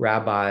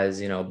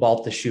 rabbis,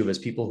 Balt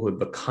Teshuvas, people who had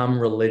become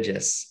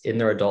religious in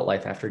their adult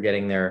life after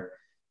getting their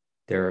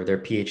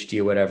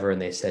PhD or whatever,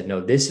 and they said, no,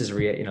 this is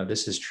real,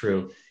 this is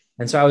true.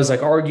 And so I was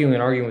like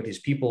arguing with these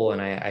people,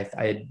 and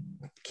I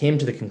came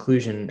to the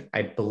conclusion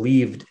I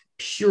believed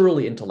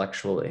purely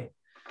intellectually.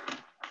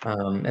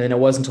 And then it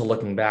wasn't until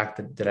looking back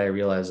that I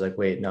realized, like,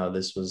 wait, no,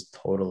 this was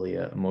totally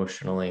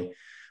emotionally.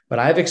 But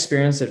I've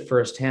experienced it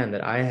firsthand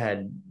that I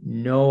had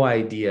no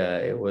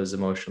idea it was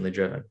emotionally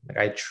driven. Like,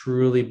 I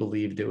truly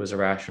believed it was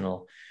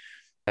irrational.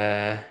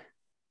 Yeah,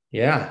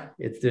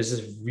 there's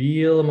this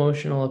real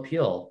emotional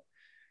appeal.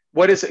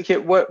 What is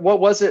it? What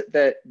was it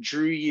that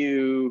drew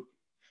you?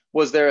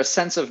 Was there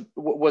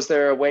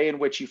a way in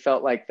which you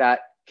felt like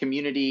that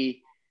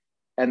community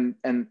and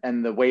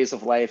the ways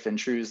of life and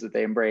truths that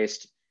they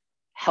embraced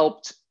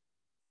helped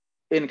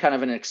in kind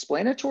of an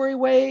explanatory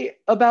way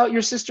about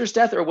your sister's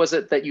death? Or was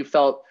it that you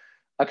felt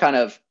a kind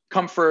of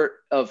comfort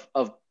of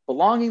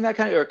belonging, that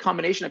kind of, or a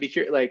combination? I'd be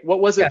curious, like,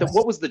 what was it? Yes.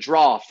 What was the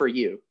draw for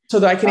you? So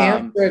that I can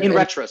answer in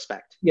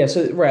retrospect. Yeah.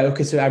 So, right.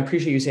 Okay. So I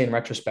appreciate you saying in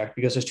retrospect,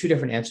 because there's two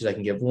different answers I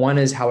can give. One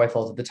is how I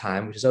felt at the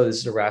time, which is, oh, this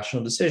is a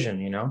rational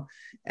decision,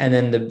 and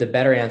then the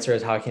better answer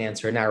is how I can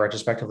answer it now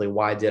retrospectively.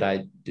 Why did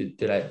I do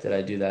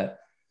that?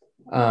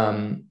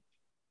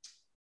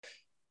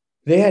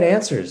 They had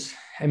answers.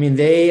 I mean,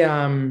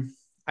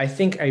 I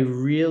think I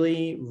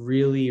really,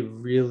 really,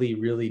 really,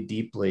 really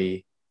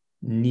deeply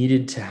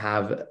needed to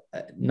have,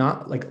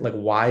 not like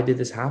why did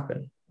this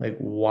happen? Like,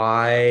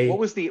 why? What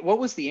was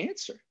the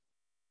answer?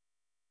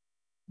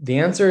 The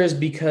answer is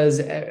because,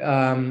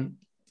 and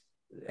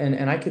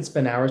I could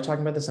spend hours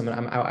talking about this.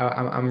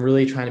 I'm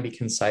really trying to be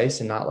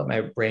concise and not let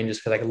my brain just,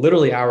 because, like,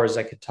 literally hours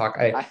I could talk.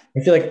 I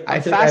feel like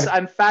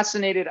I'm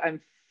fascinated. I'm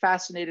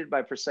fascinated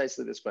by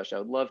precisely this question. I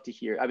would love to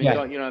hear. I mean,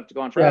 yeah. you don't have to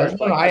go on for hours.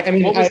 No,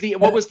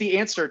 what was the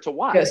answer to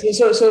why? Yeah,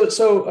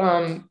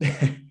 so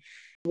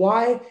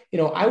why?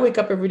 I wake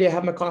up every day,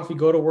 have my coffee,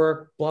 go to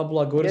work, blah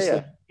blah, go to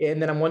sleep,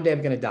 and then one day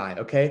I'm going to die.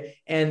 Okay,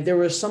 and there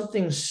was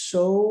something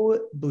so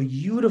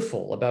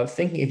beautiful about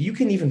thinking, if you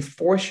can even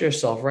force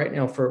yourself right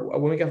now, for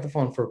when we get off the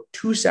phone, for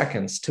 2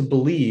 seconds, to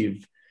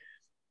believe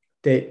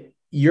that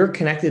you're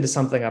connected to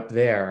something up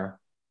there,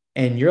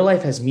 and your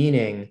life has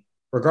meaning,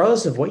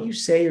 regardless of what you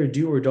say or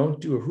do or don't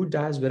do, or who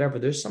dies, whatever.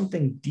 There's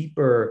something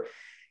deeper.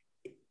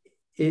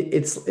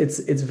 It's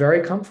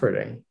very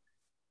comforting.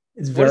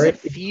 What does it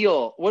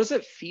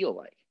feel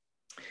like?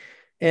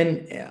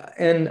 And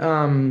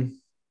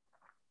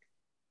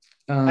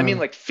I mean, Um, like and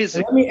let me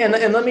physically.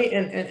 and let me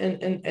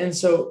and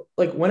so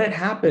like when it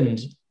happened,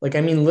 like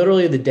I mean,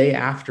 literally the day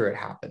after it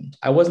happened,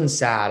 I wasn't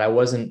sad. I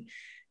was a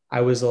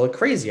little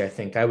crazy. I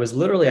think I was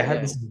literally I Yeah, had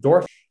yeah, this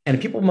endorphin,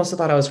 and people must have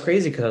thought I was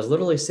crazy because I was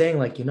literally saying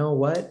like, you know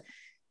what,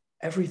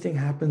 everything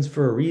happens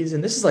for a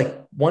reason. This is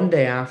like one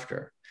day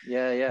after.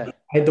 yeah, yeah,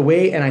 I had the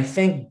way, and I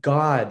thank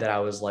God that I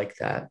was like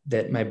that,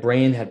 that my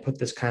brain had put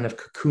this kind of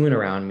cocoon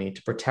around me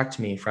to protect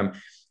me from.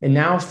 And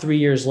now, 3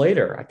 years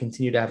later, I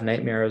continue to have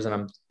nightmares and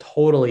I'm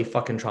totally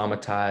fucking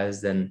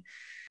traumatized. And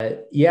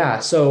yeah,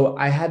 so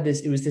I had this,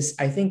 it was this,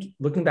 I think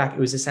looking back, it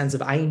was a sense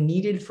of I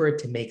needed for it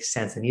to make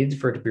sense. I needed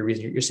for it to be a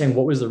reason. You're saying,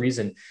 what was the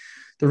reason?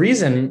 The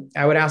reason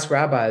I would ask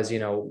rabbis, you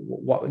know,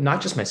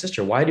 not just my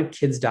sister, why do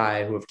kids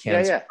die who have yeah,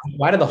 cancer? yeah,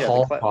 Why do the yeah.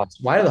 Holocaust?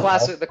 Why The do the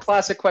classic, Holocaust? the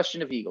classic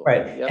question of Eagle.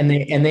 Right. Yep.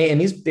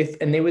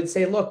 And they would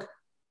say, look,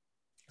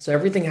 so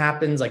everything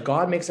happens, like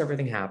God makes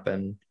everything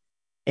happen.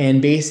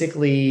 And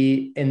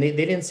basically, and they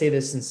didn't say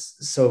this in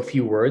so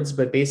few words,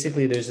 but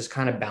basically there's this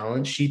kind of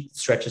balance sheet that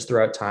stretches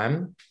throughout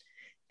time.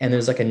 And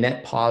there's like a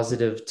net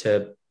positive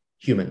to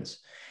humans.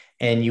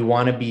 And you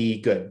want to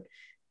be good.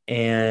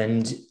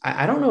 And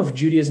I don't know if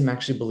Judaism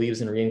actually believes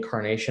in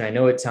reincarnation. I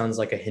know it sounds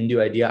like a Hindu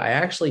idea. I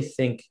actually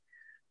think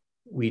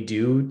we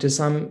do to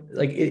some,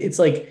 like it's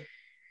like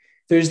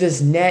there's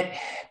this net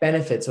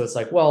benefit. So it's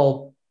like,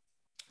 well,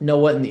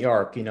 Noah in the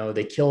ark, you know,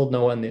 they killed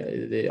Noah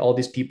and all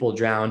these people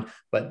drowned,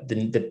 but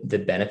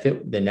the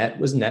benefit, the net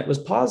was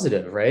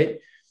positive, right?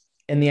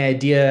 And the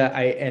idea,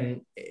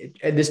 and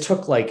this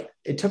took like,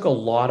 it took a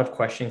lot of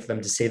questioning for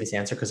them to say this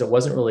answer because it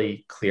wasn't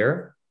really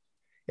clear.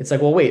 It's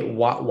like, well, wait,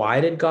 why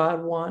did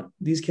God want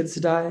these kids to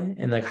die?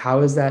 And like,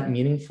 how is that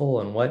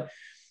meaningful and what?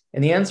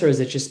 And the answer is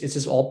it's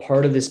just all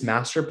part of this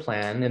master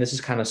plan. And this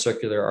is kind of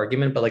circular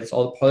argument, but like it's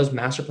all part of this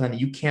master plan that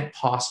you can't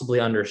possibly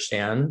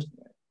understand,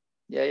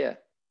 Yeah, yeah.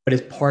 but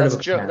it's part of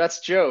That's a Job. plan. That's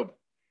Job.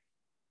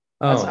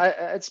 That's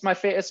Oh, it's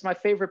my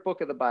favorite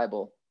book of the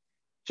Bible,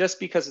 just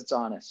because it's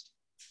honest.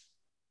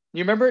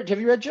 You remember? Have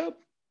you read Job?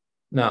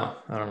 no,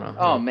 I don't know. I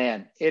Oh don't.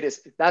 man, it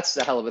is. That's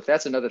the hell of it.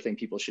 That's another thing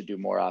people should do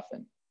more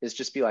often. Is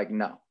just be like,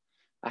 no,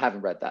 I haven't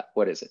read that.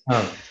 What is it?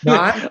 Oh, no,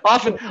 I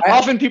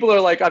Often people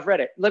are like, I've read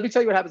it. Let me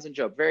tell you what happens in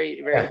Job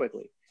very, very yeah.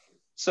 quickly.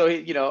 So, I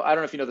don't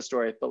know if you know the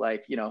story, but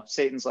like,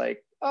 Satan's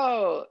like,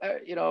 oh,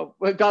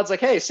 God's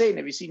like, hey, Satan,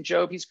 have you seen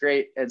Job? He's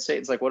great. And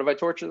Satan's like, what if I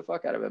torture the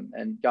fuck out of him?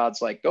 And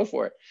God's like, go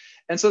for it.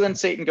 And so then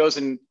Satan goes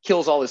and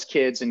kills all his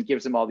kids and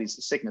gives them all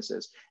these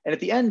sicknesses. And at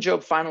the end,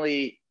 Job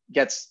finally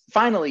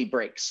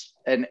breaks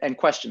and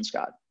questions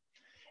God.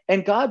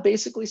 And God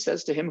basically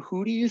says to him,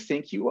 who do you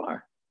think you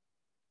are?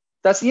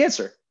 That's the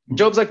answer.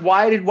 Job's like,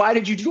 why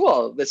did you do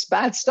all this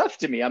bad stuff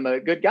to me? I'm a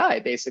good guy,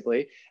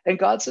 basically. And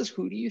God says,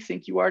 who do you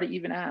think you are to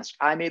even ask?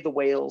 I made the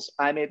whales,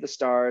 I made the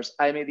stars,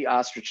 I made the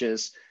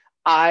ostriches.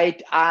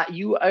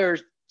 You are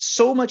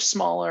so much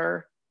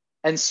smaller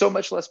and so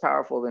much less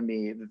powerful than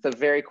me. The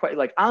very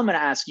like, I'm going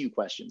to ask you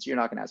questions. You're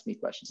not going to ask me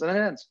questions, and then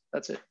it ends.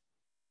 That's it.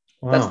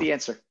 That's Wow. the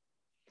answer.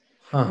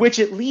 Huh. Which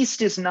at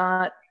least is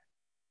not.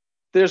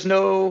 There's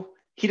no,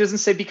 he doesn't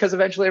say because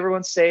eventually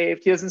everyone's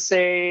saved. He doesn't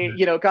say,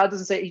 God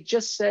doesn't say, he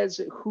just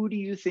says, who do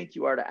you think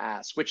you are to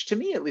ask? Which to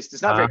me, at least,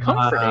 is not very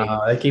comforting,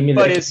 That gave me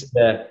but is,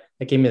 that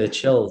gave me the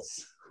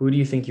chills. Who do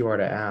you think you are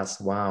to ask?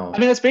 I Wow.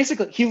 mean, that's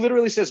basically, he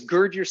literally says,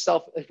 gird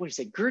yourself. What do you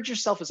say? Gird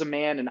yourself as a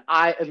man and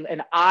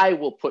I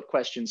will put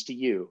questions to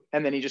you.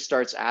 And then he just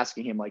starts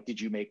asking him like,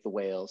 did you make the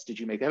whales? Did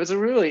you make that?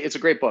 It's a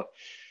great book.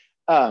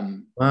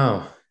 Um,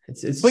 Wow.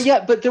 but It's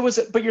yeah, but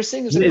you're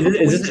saying there's a comfort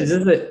when you say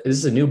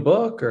is this a new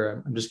book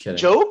or I'm just kidding.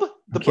 Job, I'm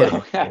the kidding.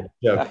 book.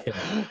 Joke.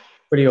 Yeah.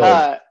 Pretty old.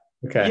 uh,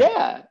 Okay.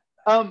 yeah.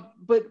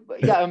 But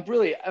yeah,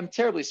 I'm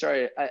terribly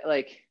sorry. I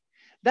like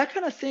that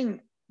kind of thing.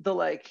 The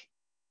like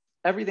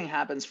everything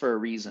happens for a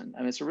reason.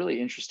 I mean, it's a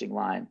really interesting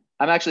line.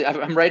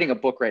 I'm writing a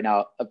book right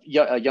now,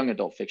 a young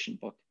adult fiction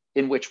book,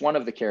 in which one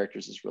of the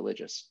characters is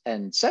religious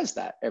and says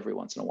that every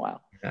once in a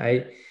while.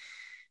 I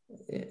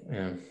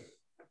yeah.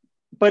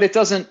 But it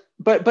doesn't.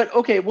 But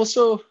okay. Well,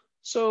 so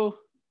so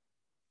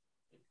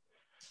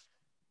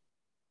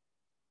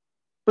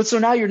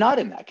now you're not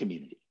in that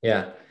community.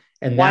 Yeah.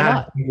 And Why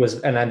that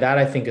not? that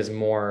I think is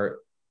more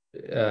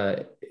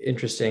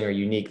interesting or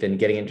unique than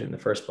getting into it in the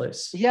first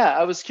place. Yeah,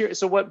 I was curious.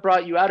 So what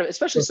brought you out of it,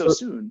 especially so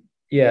soon?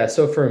 Yeah,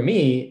 so for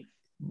me,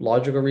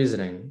 logical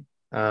reasoning,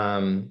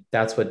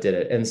 that's what did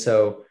it. And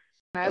so,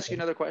 Can I ask you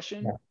another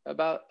question yeah.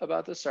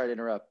 about this? Sorry to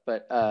interrupt,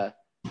 but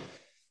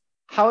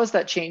how has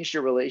that changed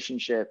your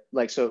relationship?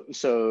 Like,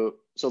 so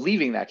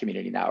leaving that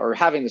community now, or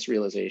having this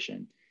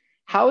realization,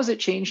 how has it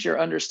changed your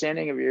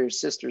understanding of your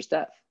sister's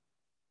death?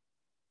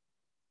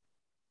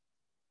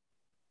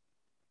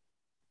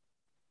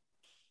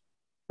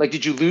 Like,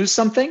 did you lose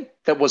something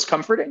that was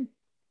comforting,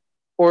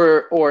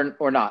 or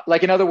not?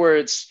 Like, in other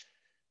words,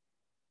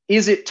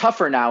 is it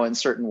tougher now in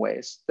certain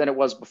ways than it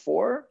was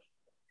before,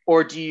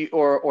 or do you,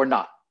 or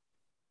not?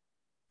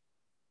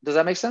 Does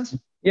that make sense?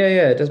 Yeah,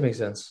 yeah, it does make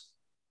sense.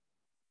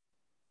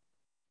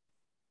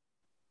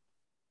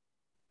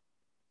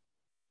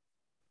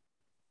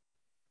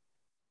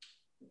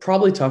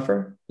 Probably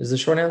tougher is the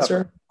short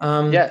Tougher.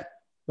 answer. Yeah.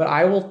 but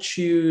I will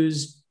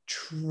choose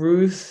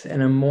truth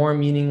and a more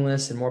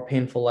meaningless and more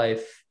painful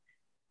life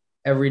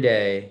every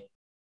day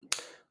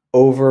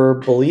over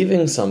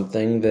believing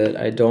something that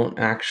I don't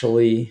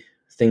actually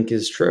think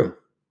is true.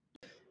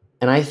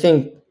 And I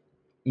think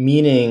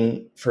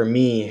meaning for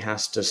me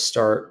has to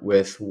start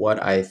with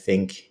what I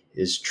think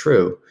is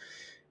true.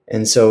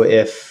 And so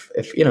if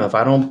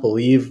I don't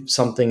believe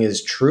something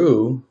is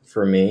true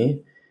for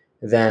me,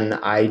 then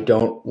I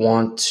don't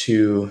want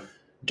to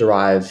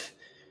derive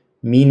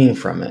meaning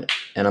from it.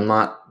 And I'm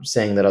not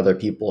saying that other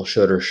people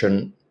should or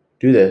shouldn't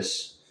do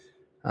this.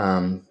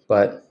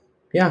 But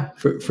yeah,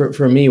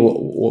 for me,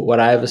 what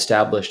I've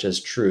established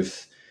as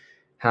truth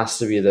has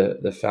to be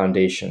the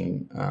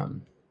foundation.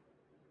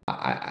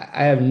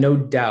 I have no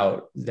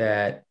doubt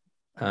that,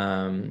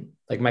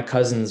 like my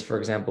cousins, for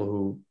example,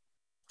 who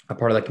are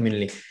part of that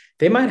community,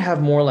 they might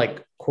have more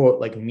like quote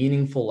like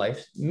meaningful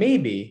life,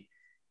 maybe,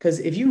 because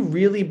if you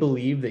really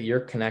believe that you're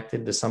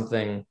connected to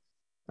something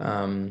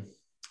um,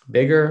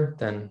 bigger,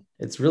 then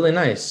it's really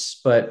nice.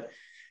 But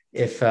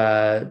in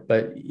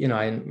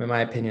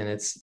my opinion,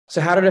 it's so.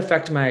 How did it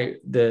affect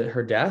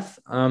her death?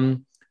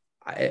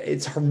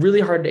 It's really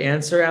hard to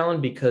answer,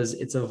 Alan, because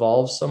it's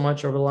evolved so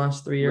much over the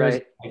last 3 years.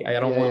 Right. I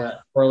don't Yeah, want yeah.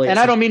 to correlate And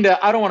I something. don't mean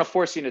to, I don't want to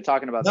force you into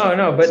talking about No, something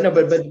no, but that's no,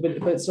 that's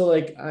but so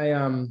like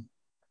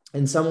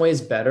in some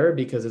ways better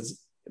because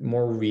it's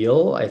more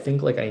real. I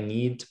think like I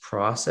need to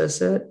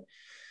process it,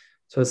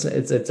 so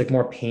it's like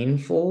more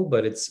painful,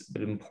 but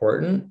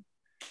important.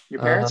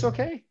 your parents Um,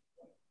 okay?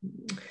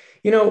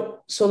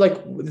 so like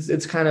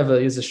it's kind of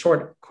it's a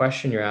short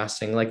question you're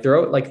asking.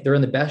 They're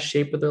in the best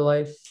shape of their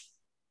life.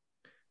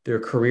 Their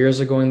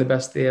careers are going the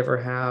best they ever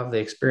have.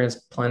 They experience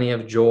plenty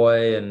of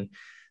joy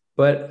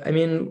but I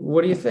mean,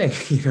 what do you think?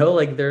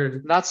 Like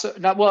they're Not so,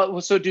 not well.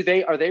 So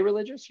are they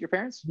religious, your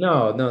parents?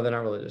 no, they're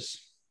not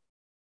religious.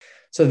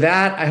 So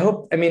that I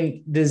hope, I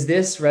mean, does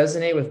this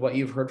resonate with what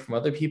you've heard from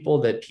other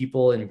people that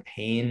people in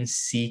pain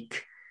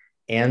seek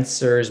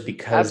answers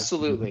because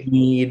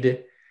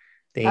Absolutely.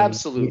 they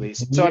Absolutely.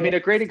 So, I need mean, it? a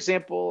great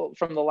example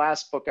from the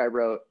last book I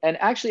wrote, and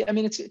actually, I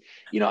mean,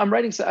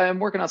 I'm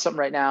working on something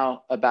right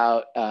now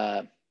about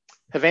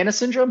Havana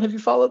syndrome. Have you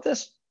followed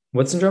this?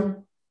 What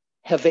syndrome?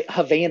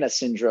 Havana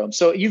syndrome.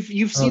 So you've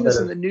Oh, seen this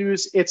in the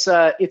news.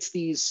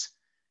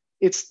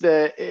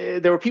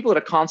 There were people at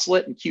a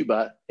consulate in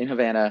Cuba in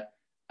Havana,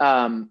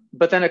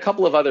 but then a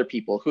couple of other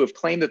people who have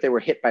claimed that they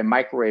were hit by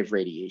microwave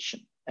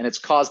radiation, and it's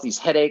caused these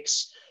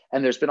headaches.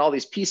 And there's been all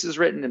these pieces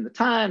written in the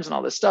Times and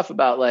all this stuff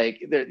about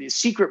like these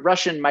secret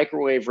Russian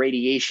microwave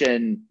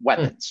radiation Hmm.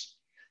 weapons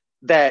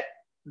that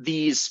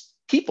these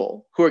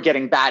people who are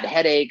getting bad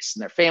headaches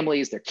and their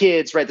families, their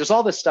kids, right? There's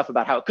all this stuff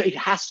about how it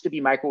has to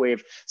be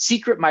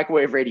secret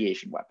microwave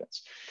radiation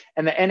weapons.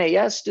 And the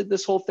NAS did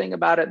this whole thing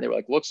about it. And they were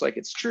like, looks like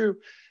it's true.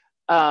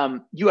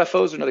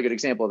 UFOs are another good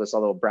example of this,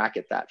 although I'll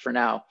bracket that for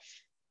now.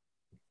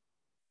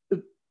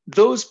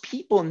 Those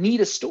people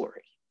need a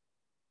story.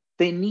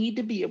 They need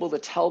to be able to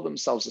tell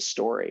themselves a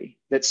story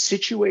that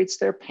situates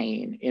their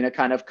pain in a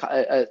kind of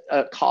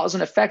a cause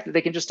and effect that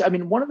they can just, I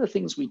mean, one of the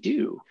things we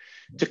do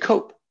to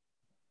cope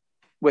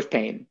with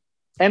pain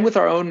and with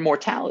our own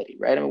mortality,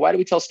 right? I mean, why do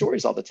we tell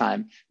stories all the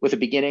time with a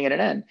beginning and an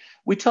end?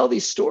 We tell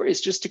these stories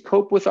just to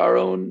cope with our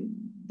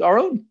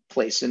own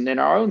place and in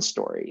our own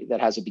story that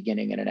has a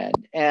beginning and an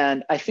end.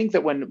 And I think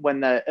that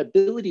when the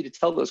ability to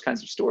tell those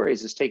kinds of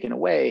stories is taken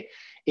away,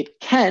 it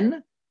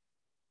can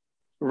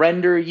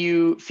render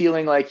you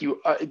feeling like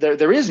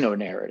there is no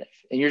narrative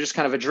and you're just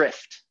kind of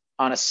adrift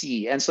on a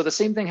sea. And so the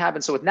same thing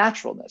happens. So with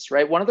naturalness,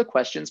 right? One of the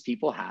questions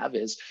people have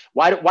is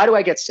why do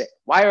I get sick?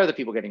 Why are the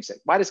people getting sick?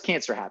 Why does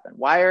cancer happen?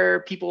 Why are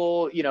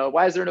people,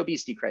 why is there an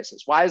obesity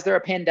crisis? Why is there a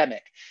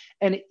pandemic?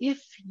 And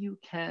if you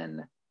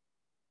can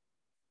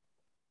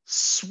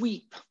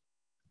sweep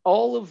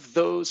all of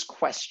those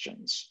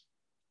questions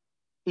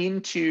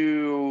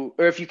into,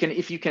 or if you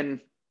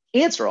can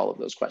answer all of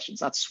those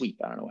questions, not sweep,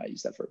 I don't know why I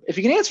use that verb. If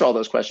you can answer all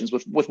those questions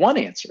with one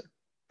answer,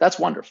 that's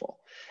wonderful.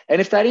 And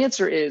if that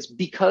answer is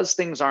because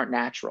things aren't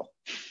natural,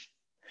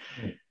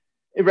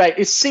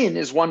 right? Sin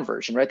is one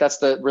version, right? That's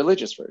the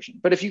religious version.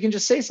 But if you can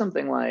just say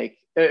something like,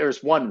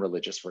 there's one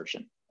religious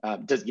version,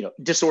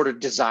 disordered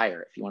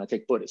desire, if you want to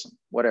take Buddhism,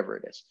 whatever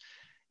it is.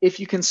 If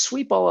you can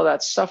sweep all of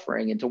that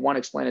suffering into one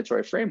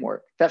explanatory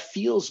framework, that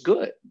feels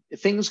good.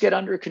 Things get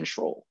under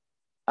control.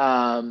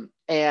 And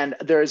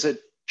there's a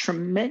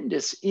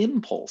tremendous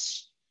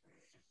impulse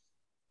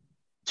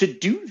to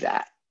do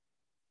that,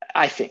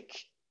 I think.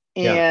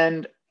 Yeah.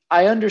 And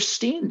I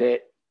understand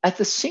it at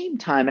the same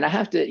time. And I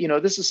have to,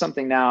 this is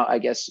something now, I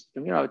guess, I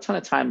have a ton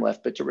of time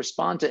left, but to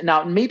respond to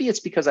now, maybe it's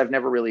because I've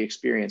never really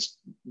experienced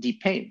deep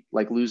pain,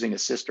 like losing a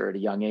sister at a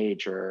young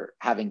age or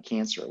having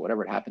cancer or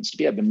whatever it happens to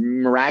be. I've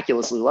been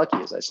miraculously lucky,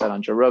 as I said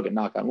on Joe Rogan,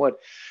 knock on wood.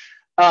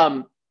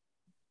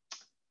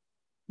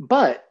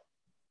 But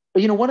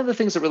one of the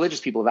things that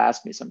religious people have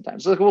asked me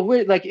sometimes, like, well,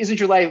 isn't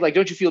your life, like,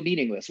 don't you feel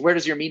meaningless? Where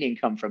does your meaning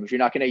come from? If you're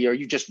not going to, are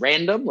you just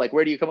random? Like,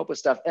 where do you come up with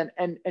stuff? And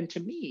to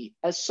me,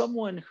 as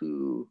someone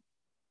who,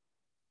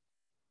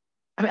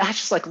 I mean,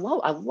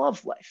 I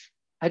love life.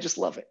 I just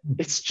love it.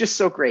 It's just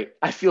so great.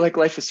 I feel like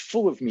life is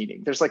full of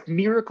meaning. There's like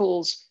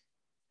miracles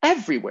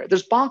everywhere.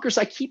 There's bonkers.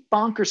 I keep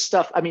bonkers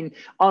stuff. I mean,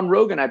 on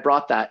Rogan, I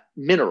brought that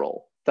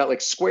mineral, that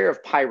like square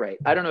of pyrite.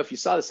 I don't know if you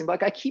saw this thing, but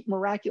like I keep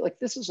miraculous. Like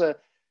this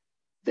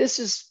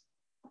is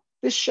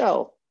this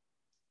shell.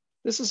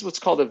 This is what's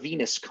called a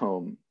Venus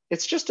comb.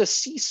 It's just a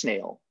sea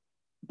snail,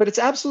 but it's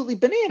absolutely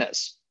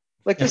bananas.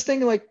 Like this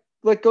thing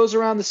like goes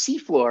around the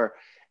seafloor.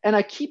 And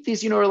I keep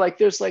these, or like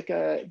there's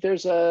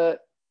a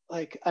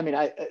like, I mean,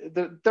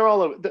 they're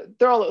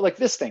all like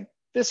this thing.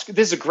 This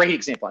is a great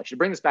example. I should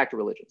bring this back to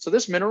religion. So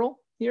this mineral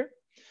here,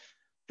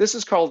 this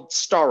is called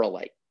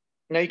starolite.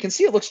 Now you can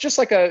see it looks just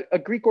like a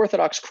Greek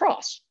Orthodox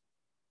cross.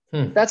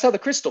 That's how the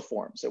crystal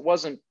forms. It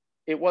wasn't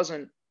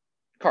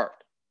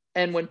carved.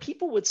 And when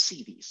people would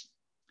see these,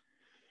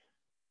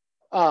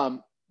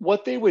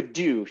 what they would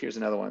do, here's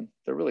another one.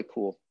 They're really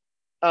cool.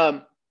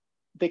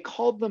 They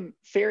called them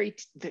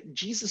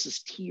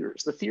Jesus's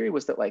tears. The theory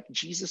was that like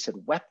Jesus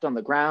had wept on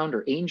the ground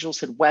or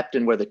angels had wept,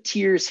 and where the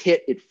tears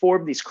hit, it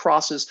formed these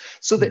crosses.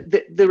 So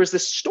that there was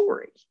this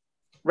story,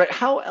 right?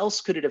 How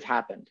else could it have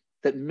happened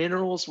that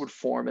minerals would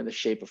form in the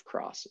shape of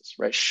crosses,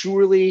 right?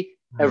 Surely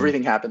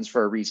everything happens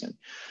for a reason.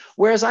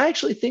 Whereas I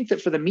actually think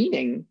that for the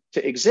meaning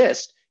to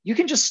exist, you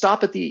can just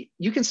stop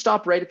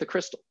right at the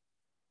crystal.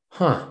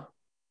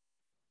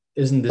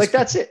 Isn't this like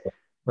that's it?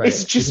 Right.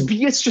 It's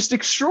just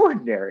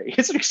extraordinary.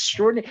 It's an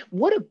extraordinary.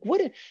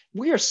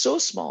 We are so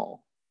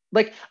small.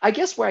 Like, I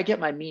guess where I get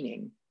my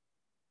meaning,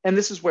 and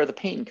this is where the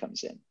pain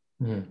comes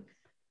in,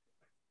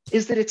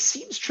 is that it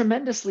seems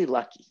tremendously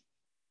lucky.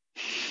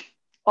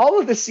 All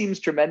of this seems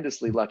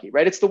tremendously lucky,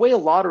 right? It's the way a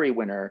lottery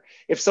winner,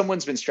 if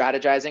someone's been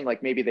strategizing,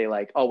 like maybe they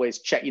like always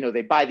check,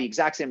 they buy the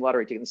exact same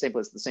lottery ticket in the same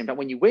place at the same time.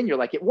 When you win, you're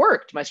like, it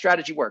worked. My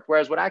strategy worked.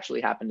 Whereas what actually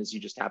happened is you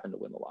just happened to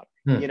win the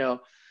lottery,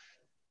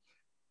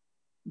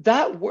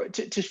 that word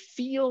to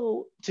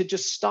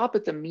just stop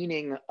at the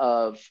meaning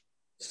of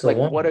like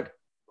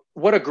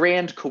what a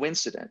grand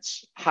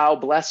coincidence. How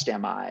blessed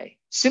am I?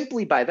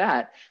 Simply by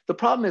that. The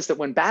problem is that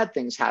when bad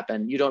things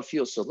happen, you don't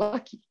feel so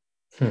lucky.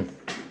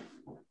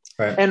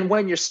 Right. And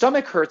when your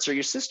stomach hurts or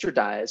your sister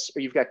dies or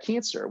you've got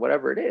cancer,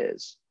 whatever it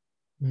is,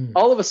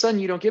 all of a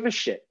sudden you don't give a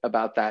shit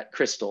about that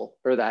crystal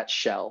or that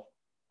shell.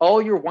 All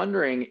you're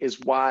wondering is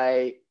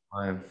why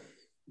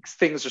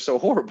things are so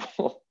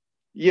horrible,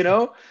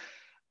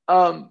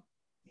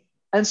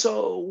 and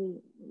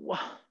so,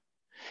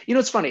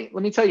 it's funny.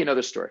 Let me tell you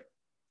another story.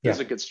 This is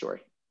a good story.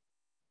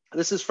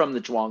 This is from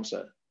the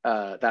Zhuangzi,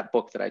 that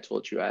book that I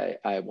told you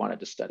I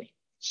wanted to study.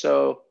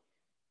 So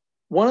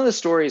one of the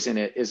stories in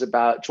it is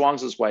about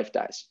Zhuangzi's wife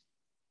dies,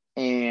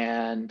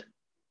 and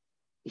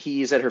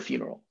he's at her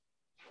funeral,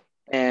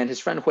 and his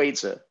friend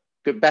Huizi,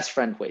 good best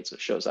friend Huizi,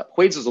 shows up.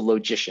 Huizi's a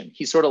logician.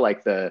 He's sort of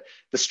like the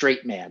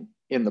straight man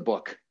in the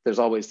book. There's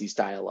always these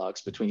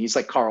dialogues between. He's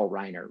like Carl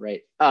Reiner,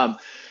 right?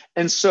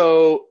 And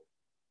so,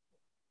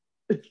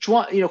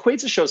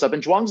 Huizi shows up,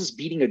 and Zhuangzi's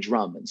beating a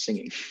drum and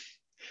singing.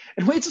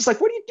 And Huizi's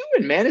like, "What are you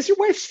doing, man? It's your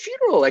wife's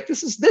funeral. Like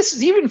this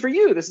is even for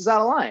you. This is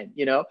out of line,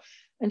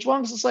 And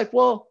Zhuangzi's like,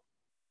 "Well,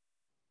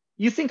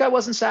 you think I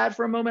wasn't sad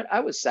for a moment?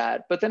 I was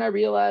sad, but then I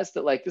realized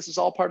that like this is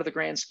all part of the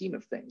grand scheme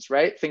of things,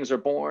 right? Things are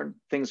born,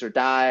 things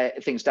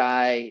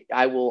die.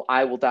 I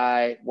will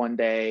die one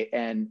day,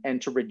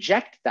 and to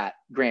reject that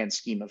grand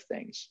scheme of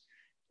things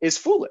is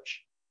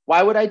foolish.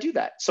 Why would I do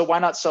that? So why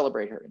not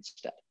celebrate her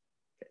instead?"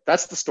 Okay,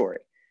 that's the story.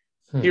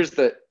 Here's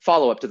the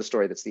follow-up to the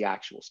story. That's the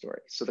actual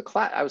story. So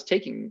I was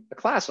taking a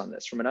class on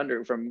this from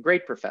a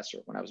great professor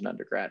when I was an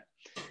undergrad,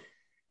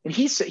 and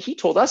he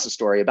told us a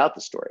story about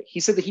the story. He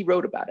said that he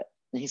wrote about it.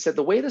 And he said,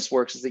 the way this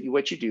works is that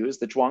what you do is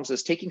the Zhuangzi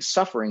is taking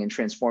suffering and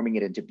transforming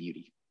it into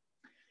beauty.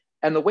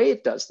 And the way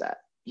it does that,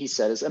 he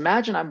said, is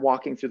imagine I'm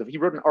walking through he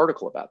wrote an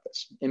article about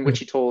this in which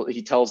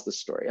he tells this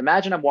story.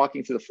 Imagine I'm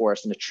walking through the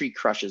forest and a tree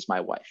crushes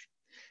my wife.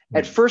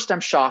 At first I'm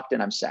shocked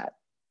and I'm sad.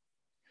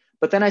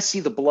 But then I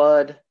see the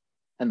blood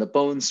and the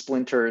bone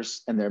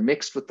splinters, and they're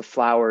mixed with the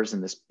flowers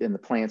and the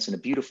plants in a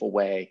beautiful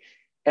way.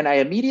 And I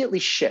immediately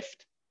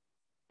shift.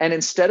 And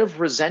instead of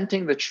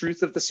resenting the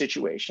truth of the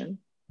situation,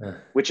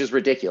 which is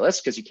ridiculous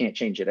because you can't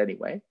change it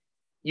anyway,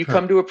 you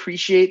come to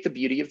appreciate the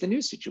beauty of the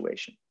new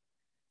situation.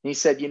 And he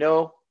said,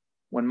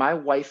 when my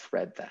wife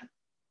read that,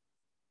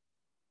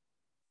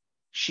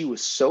 she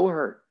was so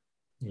hurt.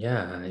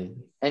 Yeah.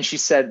 And she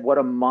said, what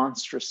a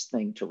monstrous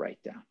thing to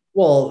write down.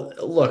 Well,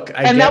 look,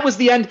 that was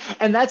the end.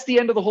 And that's the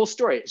end of the whole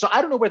story. So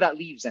I don't know where that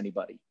leaves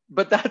anybody,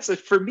 but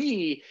for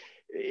me,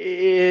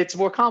 it's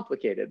more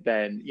complicated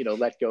than,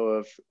 let go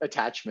of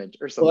attachment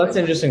or something. Well, that's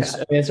interesting.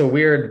 I mean, it's a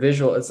weird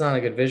visual. It's not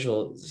a good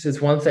visual. It's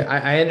one thing.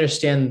 I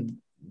understand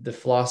the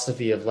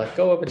philosophy of let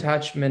go of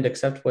attachment,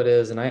 accept what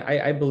is. And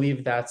I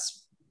believe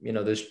that's,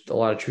 there's a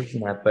lot of truth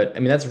in that, but I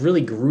mean, that's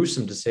really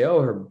gruesome to say,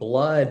 oh, her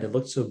blood, it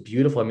looked so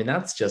beautiful. I mean,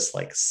 that's just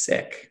like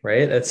sick,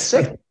 right? That's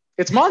sick.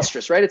 It's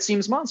monstrous, right? It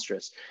seems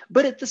monstrous.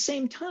 But at the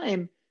same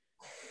time,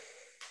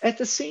 I've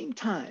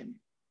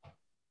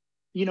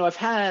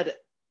had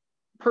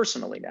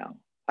personally now,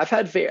 I've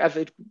had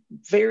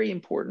very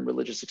important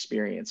religious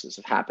experiences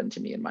have happened to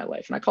me in my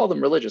life, and I call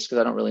them religious because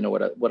I don't really know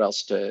what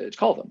else to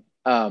call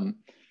them.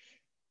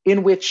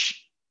 In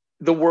which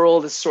the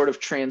world is sort of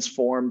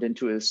transformed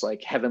into this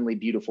like heavenly,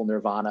 beautiful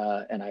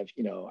nirvana, and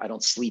I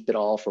don't sleep at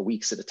all for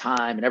weeks at a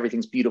time, and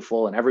everything's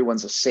beautiful, and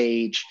everyone's a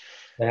sage.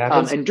 That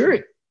happens. And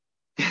during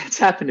it's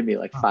happened to me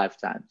like 5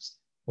 times.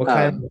 What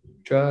kind Um,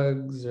 of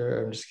drugs?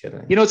 Or I'm just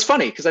kidding. it's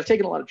funny because I've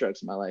taken a lot of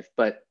drugs in my life,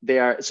 but they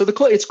are so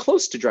it's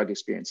close to drug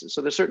experiences.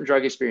 So there's certain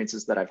drug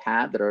experiences that I've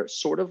had that are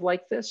sort of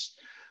like this,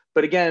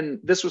 but again,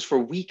 this was for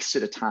weeks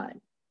at a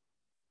time.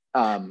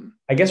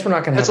 I guess we're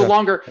not going to It's have a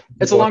longer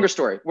it's a longer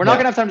story. We're not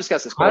going to have time to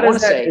discuss this, but I want to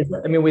say,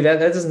 I mean, wait, that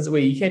doesn't,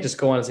 wait, you can't just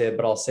go on and say it,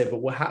 but I'll say,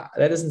 but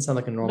that doesn't sound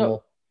like a no,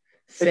 normal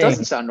it thing.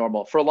 doesn't sound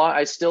normal. For a long,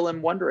 I still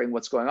am wondering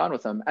what's going on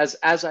with them,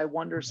 as I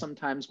wonder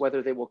sometimes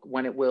whether they will,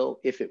 when it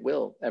will, if it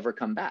will ever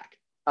come back.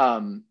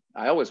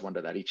 I always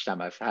wonder that each time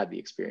I've had the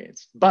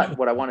experience. But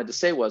what I wanted to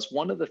say was,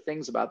 one of the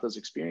things about those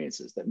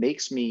experiences that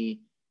makes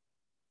me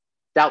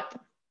doubt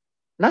them,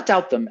 not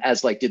doubt them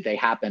as like, did they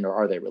happen or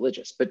are they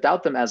religious, but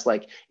doubt them as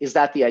like, is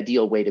that the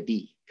ideal way to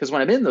be? Because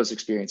when I'm in those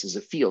experiences,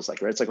 it feels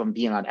like, right? It's like I'm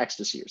being on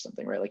ecstasy or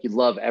something, right? Like you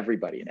love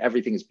everybody and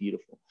everything is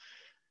beautiful.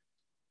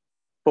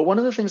 But one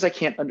of the things I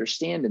can't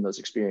understand in those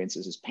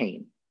experiences is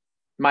pain.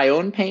 My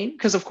own pain,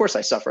 because of course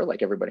I suffer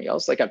like everybody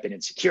else. Like I've been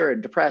insecure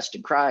and depressed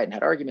and cried and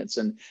had arguments.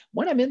 And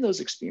when I'm in those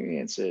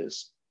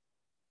experiences,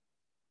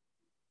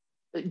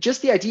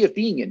 just the idea of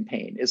being in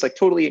pain is like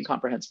totally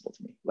incomprehensible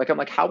to me. Like I'm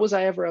like, how was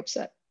I ever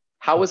upset?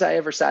 How was I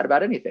ever sad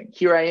about anything?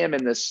 Here I am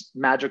in this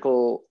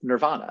magical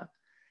nirvana.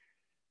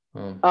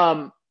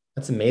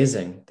 That's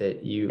amazing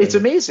that you. It's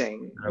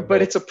amazing,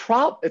 but it's a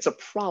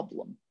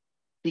problem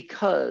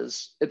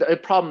because a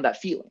problem,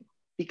 that feeling,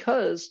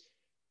 because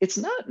it's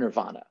not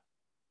nirvana.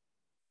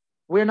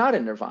 We're not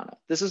in nirvana.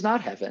 This is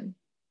not heaven.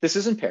 This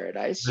isn't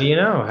paradise. How do you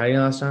know? How do you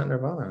know it's not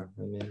nirvana?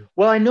 I mean,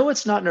 well, I know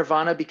it's not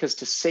nirvana because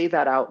to say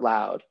that out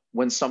loud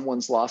when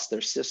someone's lost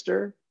their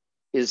sister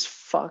is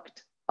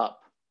fucked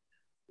up.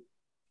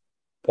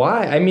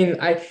 why? I mean,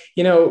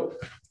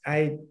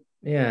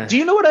 yeah. Do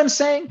you know what I'm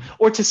saying?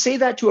 Or to say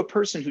that to a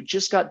person who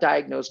just got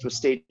diagnosed with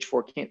stage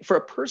 4 cancer, for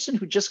a person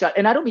who just got,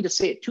 and I don't mean to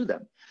say it to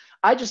them,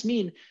 I just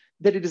mean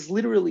that it is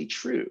literally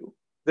true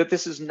that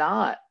this is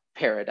not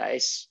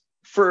paradise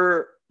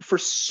for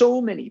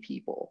so many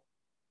people,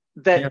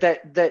 that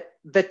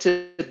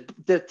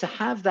to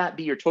have that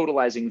be your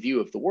totalizing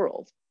view of the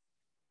world,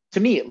 to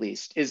me at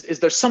least, is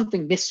there's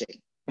something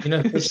missing.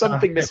 There's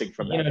something missing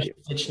from that view.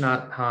 Thich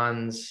Nhat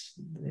Hanh's,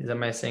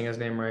 am I saying his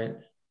name right?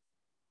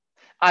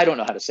 I don't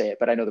know how to say it,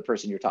 but I know the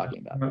person you're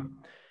talking about.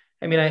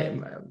 I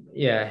mean,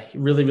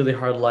 really, really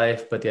hard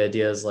life. But the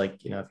idea is like,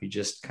 if you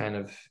just kind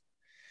of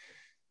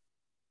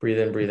breathe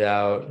in, breathe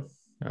out,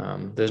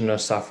 there's no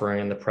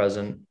suffering in the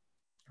present,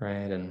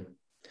 right? And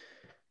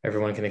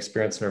everyone can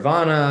experience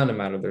nirvana no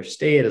matter their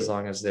state, as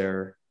long as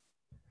they're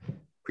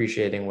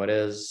appreciating what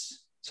is.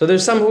 So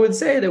there's some who would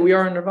say that we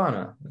are in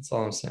nirvana. That's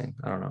all I'm saying.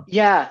 I don't know.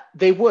 Yeah,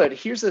 they would.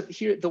 Here's the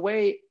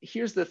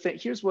thing.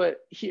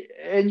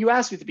 And you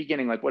asked me at the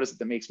beginning, like, what is it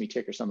that makes me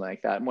tick or something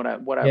like that? And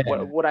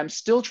what I'm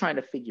still trying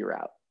to figure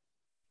out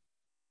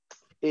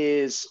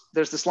is,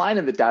 there's this line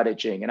in the Tao Te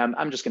Ching, and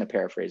I'm just going to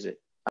paraphrase it.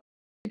 I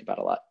think about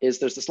a lot. There's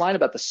this line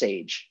about the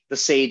sage. The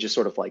sage is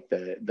sort of like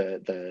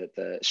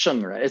the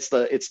shengre. It's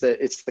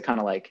the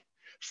kind of like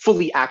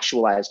fully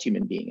actualized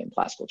human being in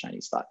classical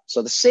Chinese thought.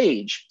 So the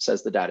sage,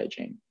 says the Tao Te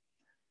Ching,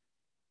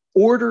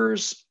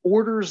 orders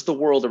the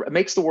world,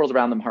 makes the world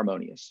around them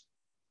harmonious,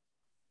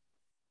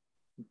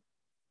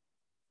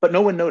 but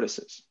no one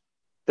notices.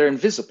 They're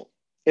invisible.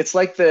 It's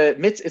like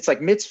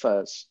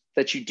mitzvahs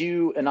that you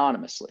do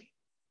anonymously,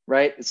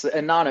 right? It's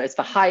the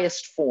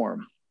highest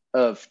form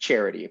of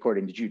charity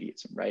according to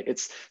Judaism, right?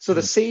 So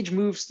the sage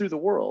moves through the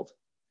world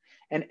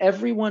and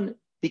everyone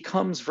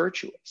becomes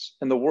virtuous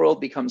and the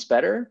world becomes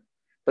better,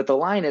 but the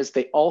line is,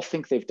 they all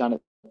think they've done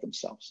it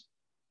themselves.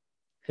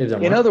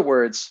 In other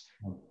words,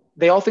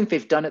 they all think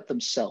they've done it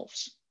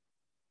themselves.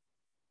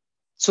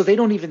 So they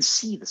don't even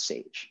see the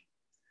sage.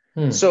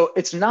 So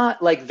it's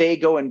not like they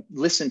go and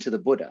listen to the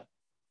Buddha.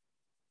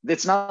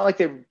 It's not like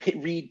they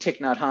read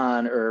Thich Nhat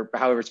Hanh, or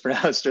however it's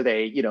pronounced, or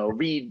they,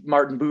 read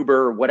Martin Buber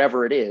or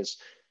whatever it is.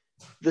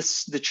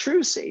 The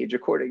true sage,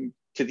 according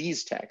to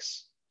these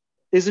texts,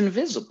 is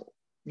invisible.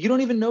 You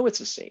don't even know it's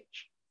a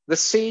sage. The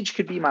sage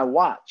could be my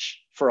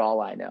watch for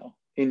all I know.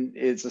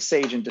 It's a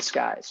sage in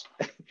disguise,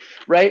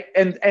 right?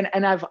 And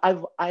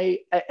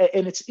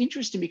it's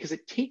interesting because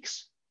it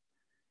takes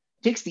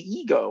the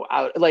ego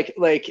out. Like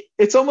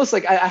it's almost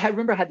like I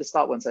remember I had this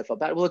thought once. I felt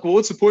bad. Well,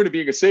 what's the point of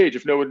being a sage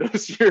if no one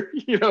knows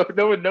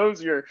no one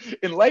knows you're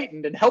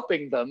enlightened and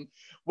helping them?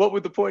 What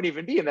would the point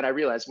even be? And then I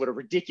realized what a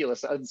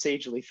ridiculous,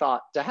 unsagely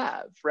thought to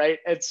have, right?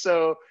 And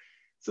so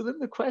then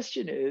the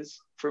question is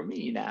for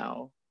me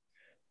now,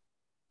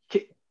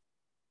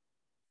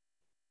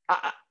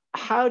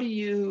 how do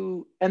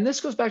you, and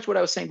this goes back to what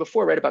I was saying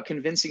before, right, about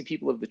convincing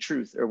people of the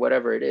truth or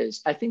whatever it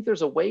is. I think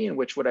there's a way in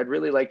which what I'd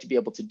really like to be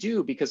able to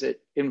do, because it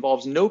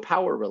involves no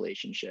power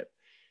relationship,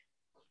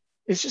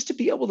 is just to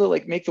be able to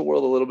like make the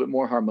world a little bit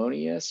more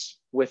harmonious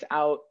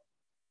without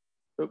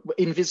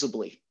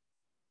invisibly.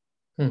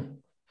 Hmm.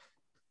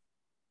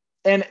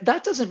 And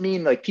that doesn't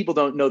mean like people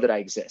don't know that I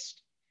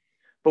exist.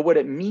 But what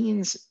it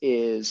means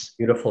is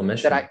Beautiful that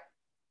mission. I,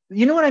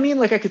 you know what I mean?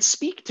 Like I could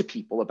speak to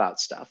people about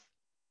stuff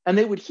and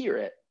they would hear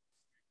it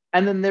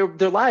and then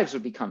their lives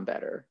would become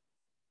better.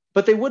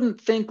 But they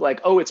wouldn't think like,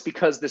 oh, it's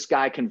because this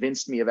guy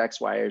convinced me of X,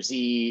 Y, or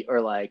Z,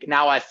 or like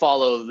now I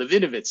follow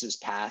Levinovitz's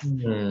path.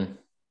 Hmm.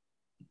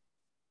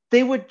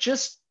 They would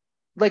just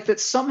like that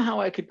somehow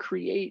I could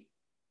create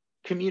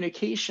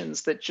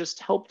communications that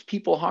just helped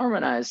people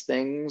harmonize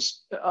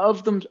things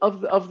of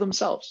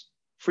themselves,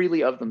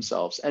 freely of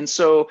themselves. And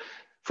so,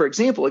 for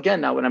example, again,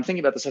 now when I'm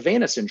thinking about this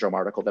Havana syndrome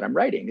article that I'm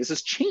writing, this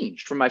has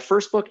changed from my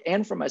first book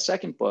and from my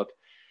second book.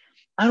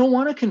 I don't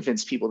want to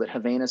convince people that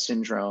Havana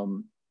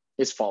syndrome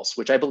is false,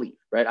 which I believe,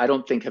 right? I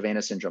don't think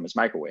Havana syndrome is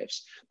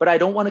microwaves, but I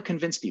don't want to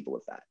convince people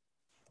of that.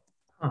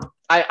 Huh.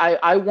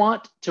 I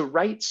want to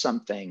write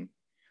something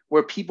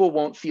where people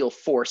won't feel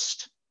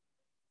forced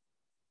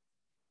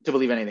to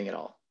believe anything at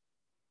all,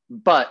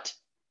 but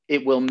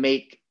it will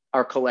make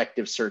our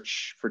collective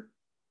search for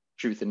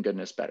truth and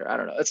goodness better. I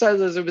don't know.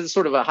 It's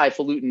sort of a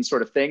highfalutin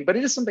sort of thing, but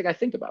it is something I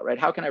think about, right?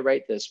 How can I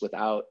write this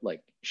without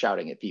like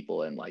shouting at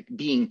people and like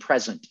being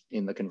present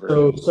in the So,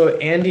 conversion? so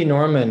Andy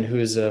Norman,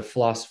 who's a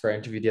philosopher I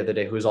interviewed the other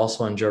day, who was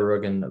also on Joe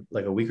Rogan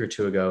like a week or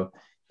two ago,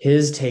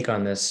 his take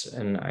on this,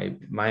 and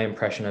my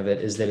impression of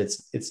it is that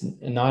it's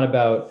not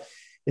about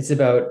it's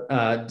about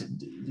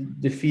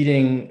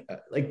defeating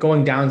like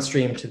going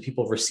downstream to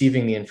people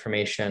receiving the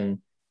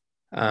information,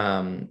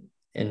 um,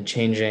 and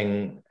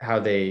changing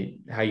how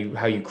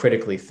you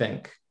critically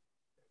think.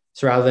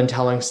 So rather than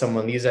telling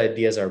someone these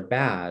ideas are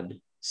bad,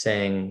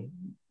 saying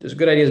there's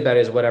good ideas, bad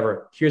ideas,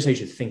 whatever, here's how you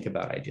should think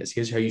about ideas.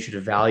 Here's how you should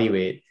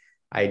evaluate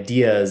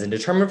ideas and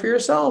determine for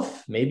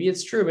yourself. Maybe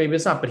it's true, maybe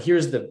it's not, but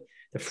here's the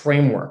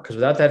framework. Because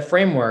without that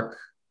framework,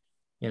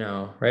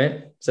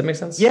 right? Does that make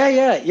sense?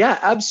 Yeah,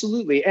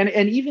 absolutely. And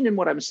even in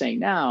what I'm saying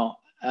now,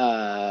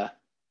 I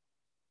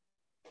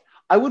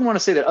wouldn't want to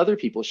say that other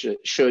people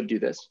should do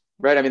this,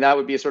 right? I mean, that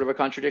would be a sort of a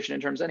contradiction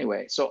in terms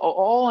anyway. So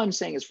all I'm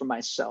saying is for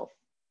myself,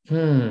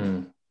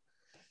 Hmm.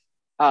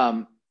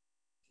 um,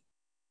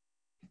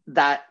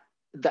 that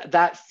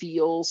that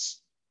feels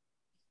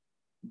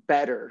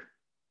better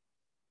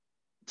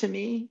to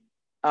me.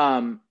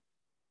 Um,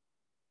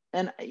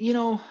 and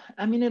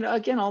I mean,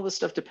 again, all this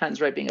stuff depends,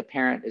 right? Being a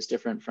parent is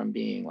different from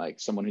being like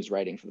someone who's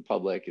writing for the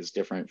public, is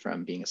different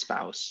from being a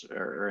spouse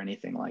or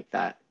anything like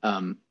that.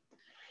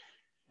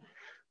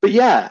 But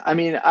yeah, I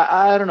mean,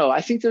 I don't know.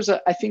 I think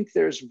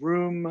there's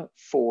room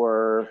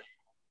for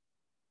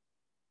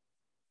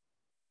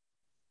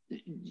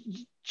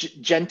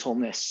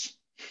gentleness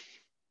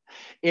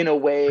in a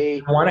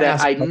way I want to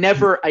that ask,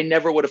 I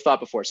never would have thought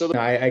before. So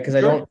because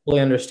I sure. don't fully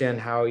understand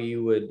how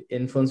you would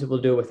influence people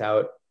to do it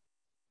without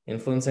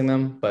influencing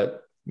them,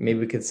 but maybe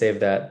we could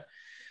save that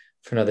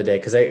for another day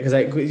because I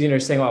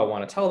saying, oh, I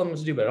want to tell them what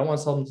to do, but I don't want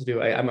to tell them to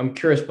do. I'm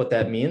curious what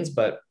that means,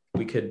 but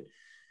we could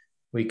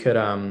we could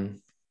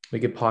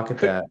pocket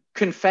that.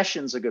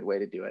 Confession's a good way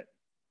to do it.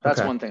 That's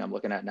Okay. one thing I'm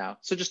looking at now.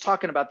 So just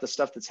talking about the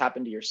stuff that's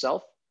happened to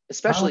yourself, Oh,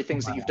 especially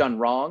things that you've done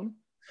wrong,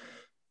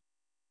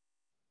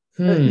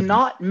 hmm.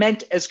 not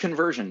meant as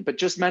conversion, but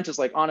just meant as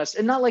like honest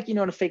and not like, in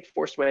a fake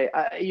forced way,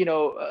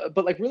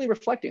 but like really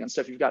reflecting on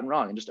stuff you've gotten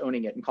wrong and just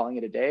owning it and calling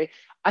it a day.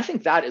 I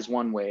think that is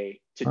one way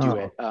to do Oh,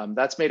 it.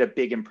 That's made a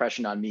big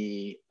impression on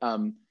me.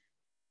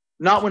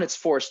 Not when it's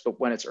forced, but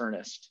when it's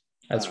earnest.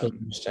 that's really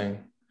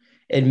interesting.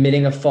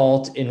 Admitting a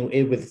fault in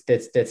it with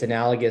that's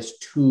analogous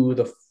to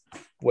the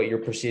what you're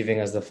perceiving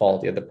as the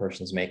fault the other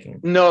person's making.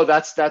 No,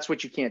 that's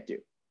what you can't do.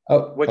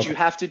 Oh, What okay. you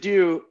have to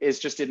do is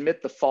just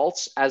admit the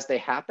faults as they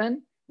happen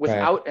Right.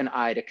 without an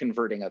eye to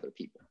converting other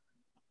people.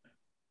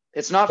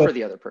 It's not But for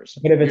the other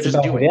person. but if You're it's just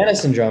about doing it. Havana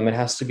syndrome, it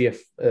has to be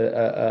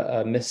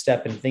a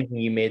misstep in thinking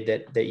you made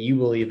that you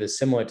believe is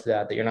similar to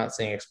that you're not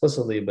saying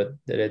explicitly, but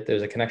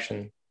there's a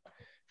connection,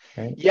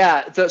 right?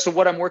 Yeah. So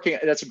what I'm working,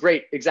 that's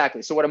great.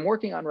 Exactly. So what I'm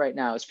working on right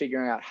now is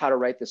figuring out how to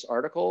write this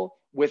article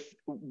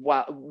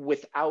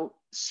without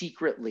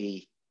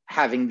secretly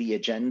having the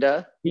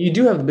agenda You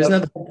do have, isn't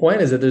of that the whole point?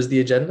 Is that there's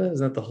the agenda?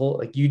 Isn't that the whole,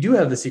 like, you do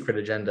have the secret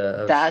agenda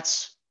of,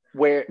 that's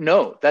where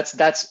no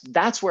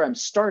that's where I'm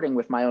starting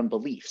with my own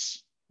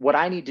beliefs. What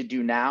I need to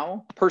do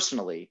now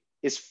personally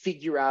is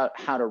figure out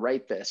how to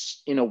write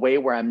this in a way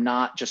where I'm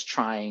not just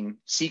trying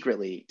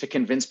secretly to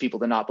convince people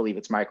to not believe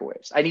it's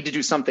microwaves. I need to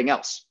do something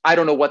else. I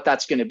don't know what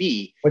that's going to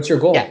be what's your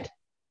goal? yet.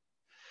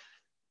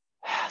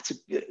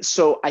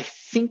 So I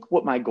think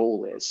what my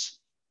goal is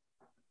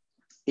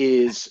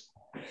is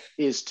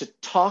to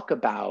talk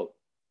about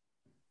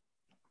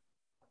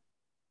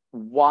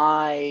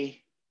why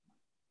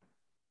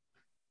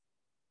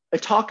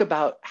talk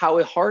about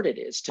how hard it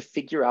is to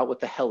figure out what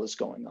the hell is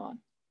going on.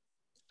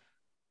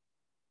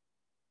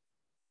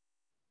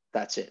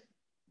 That's it.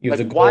 You have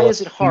Like, the why goal of,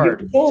 is it you have hard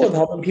the goal to, of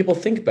helping people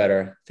think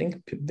better.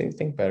 Think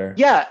better.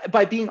 yeah,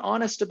 by being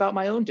honest about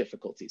my own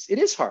difficulties? It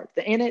is hard.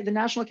 The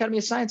National Academy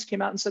of Science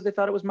came out and said they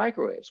thought it was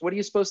microwaves. What are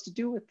you supposed to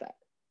do with that?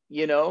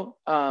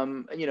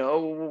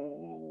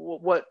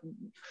 What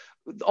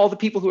all the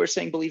people who are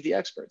saying believe the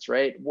experts,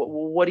 right?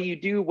 What do you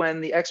do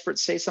when the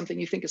experts say something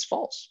you think is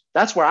false?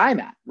 That's where I'm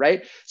at,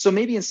 right? So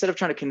maybe instead of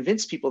trying to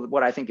convince people that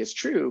what I think is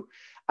true,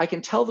 I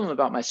can tell them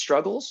about my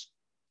struggles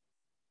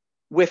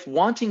with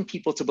wanting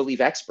people to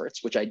believe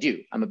experts, which I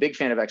do. I'm a big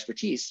fan of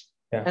expertise,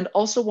 Yeah. and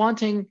also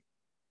wanting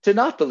to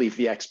not believe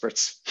the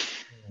experts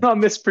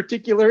on this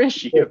particular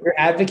issue. You're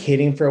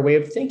advocating for a way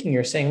of thinking.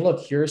 You're saying, look,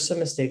 here's some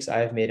mistakes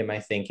I've made in my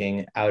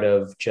thinking out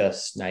of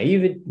just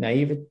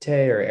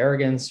naivete or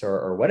arrogance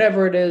or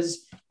whatever it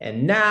is.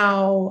 And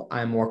now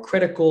I'm more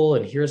critical,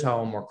 and here's how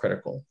I'm more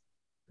critical.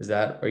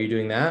 Are you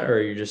doing that? Or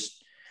are you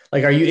just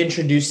like, are you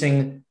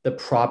introducing the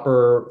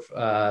proper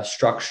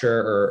structure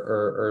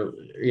or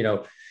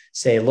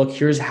say, look,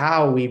 here's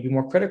how we be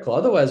more critical.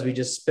 Otherwise, we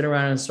just spin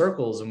around in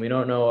circles and we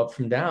don't know up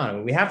from down. I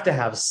mean, we have to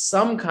have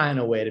some kind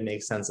of way to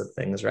make sense of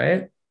things,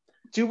 right?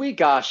 Do we?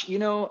 Gosh,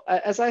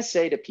 as I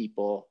say to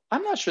people,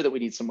 I'm not sure that we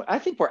need some. I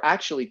think we're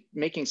actually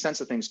making sense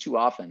of things too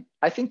often.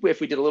 I think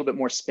if we did a little bit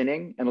more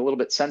spinning and a little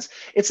bit sense,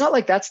 it's not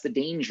like that's the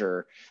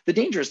danger. The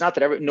danger is not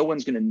that no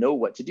one's going to know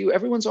what to do.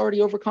 Everyone's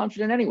already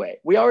overconfident anyway.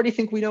 We already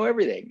think we know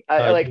everything.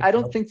 I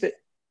don't think that.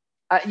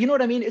 You know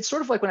what I mean? It's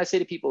sort of like when I say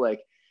to people, like,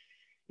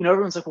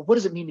 everyone's like, well, what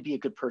does it mean to be a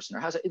good person? Or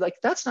how's it like?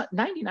 That's not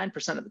 99%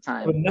 of the But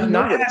time. You know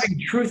not what it's. having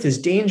truth is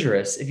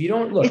dangerous. If you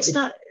don't look, It's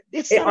not.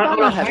 It's not about on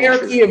a not having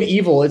hierarchy truth. of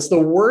evil, it's the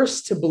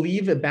worst to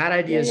believe a bad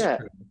idea Yeah, is yeah.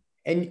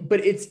 true.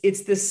 But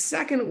it's the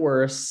second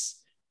worst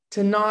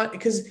to not,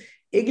 because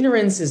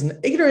ignorance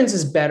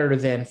is better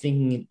than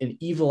thinking an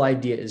evil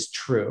idea is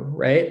true,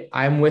 right?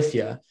 I'm with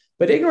you.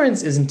 But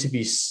ignorance isn't to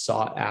be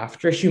sought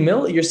after.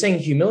 Humility, you're saying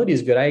humility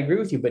is good. I agree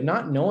with you, but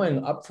not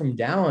knowing up from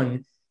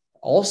down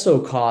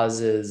also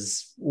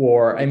causes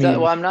war. I Well,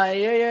 mean, I'm not.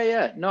 Yeah, yeah,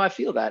 yeah. No, I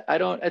feel that. I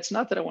don't. It's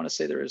not that I want to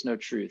say there is no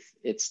truth.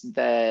 It's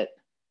that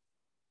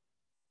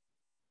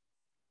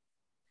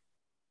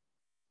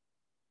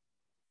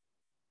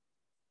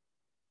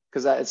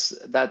because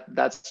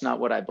that's not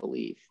what I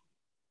believe.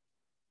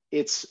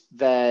 It's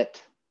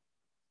that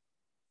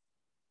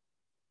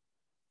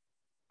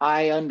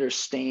I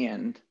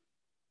understand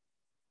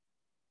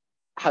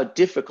how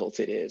difficult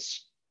it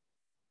is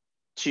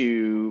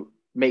to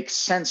make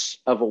sense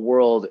of a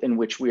world in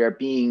which we are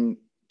being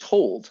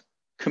told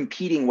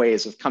competing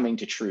ways of coming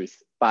to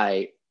truth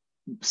by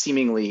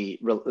seemingly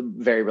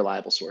very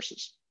reliable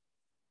sources.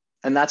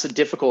 And that's a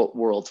difficult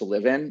world to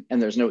live in.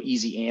 And there's no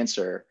easy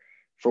answer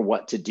for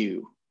what to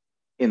do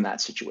in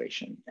that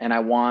situation. And I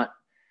want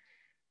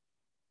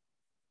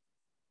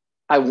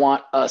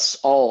us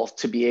all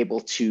to be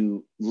able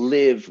to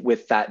live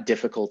with that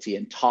difficulty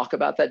and talk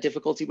about that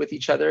difficulty with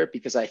each other,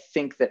 because I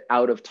think that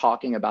out of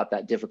talking about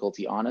that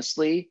difficulty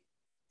honestly,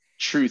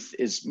 truth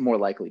is more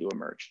likely to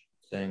emerge.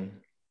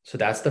 so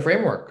that's the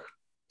framework.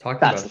 Talking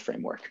That's about the it.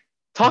 framework.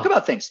 Talk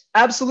about things.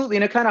 Absolutely.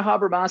 In a kind of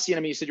Habermasian, I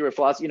mean, you said you were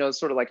philosophy,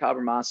 sort of like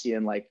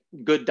Habermasian, like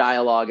good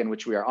dialogue in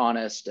which we are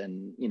honest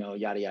and,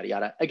 yada, yada,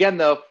 yada. Again,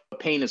 though,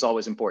 pain is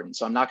always important.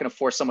 So I'm not going to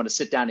force someone to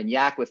sit down and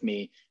yak with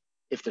me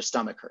if their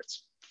stomach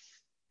hurts.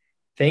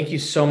 Thank you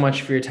so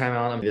much for your time,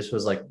 Alan. I mean, this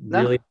was like No?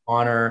 really an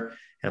honor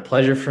and a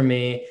pleasure for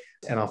me.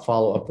 And I'll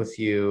follow up with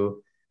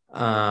you.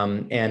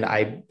 And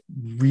I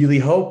really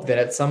hope that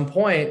at some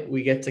point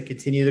we get to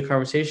continue the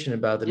conversation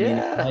about the meaning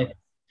of Yeah. life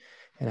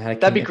and how to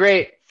That'd be connect.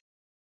 great.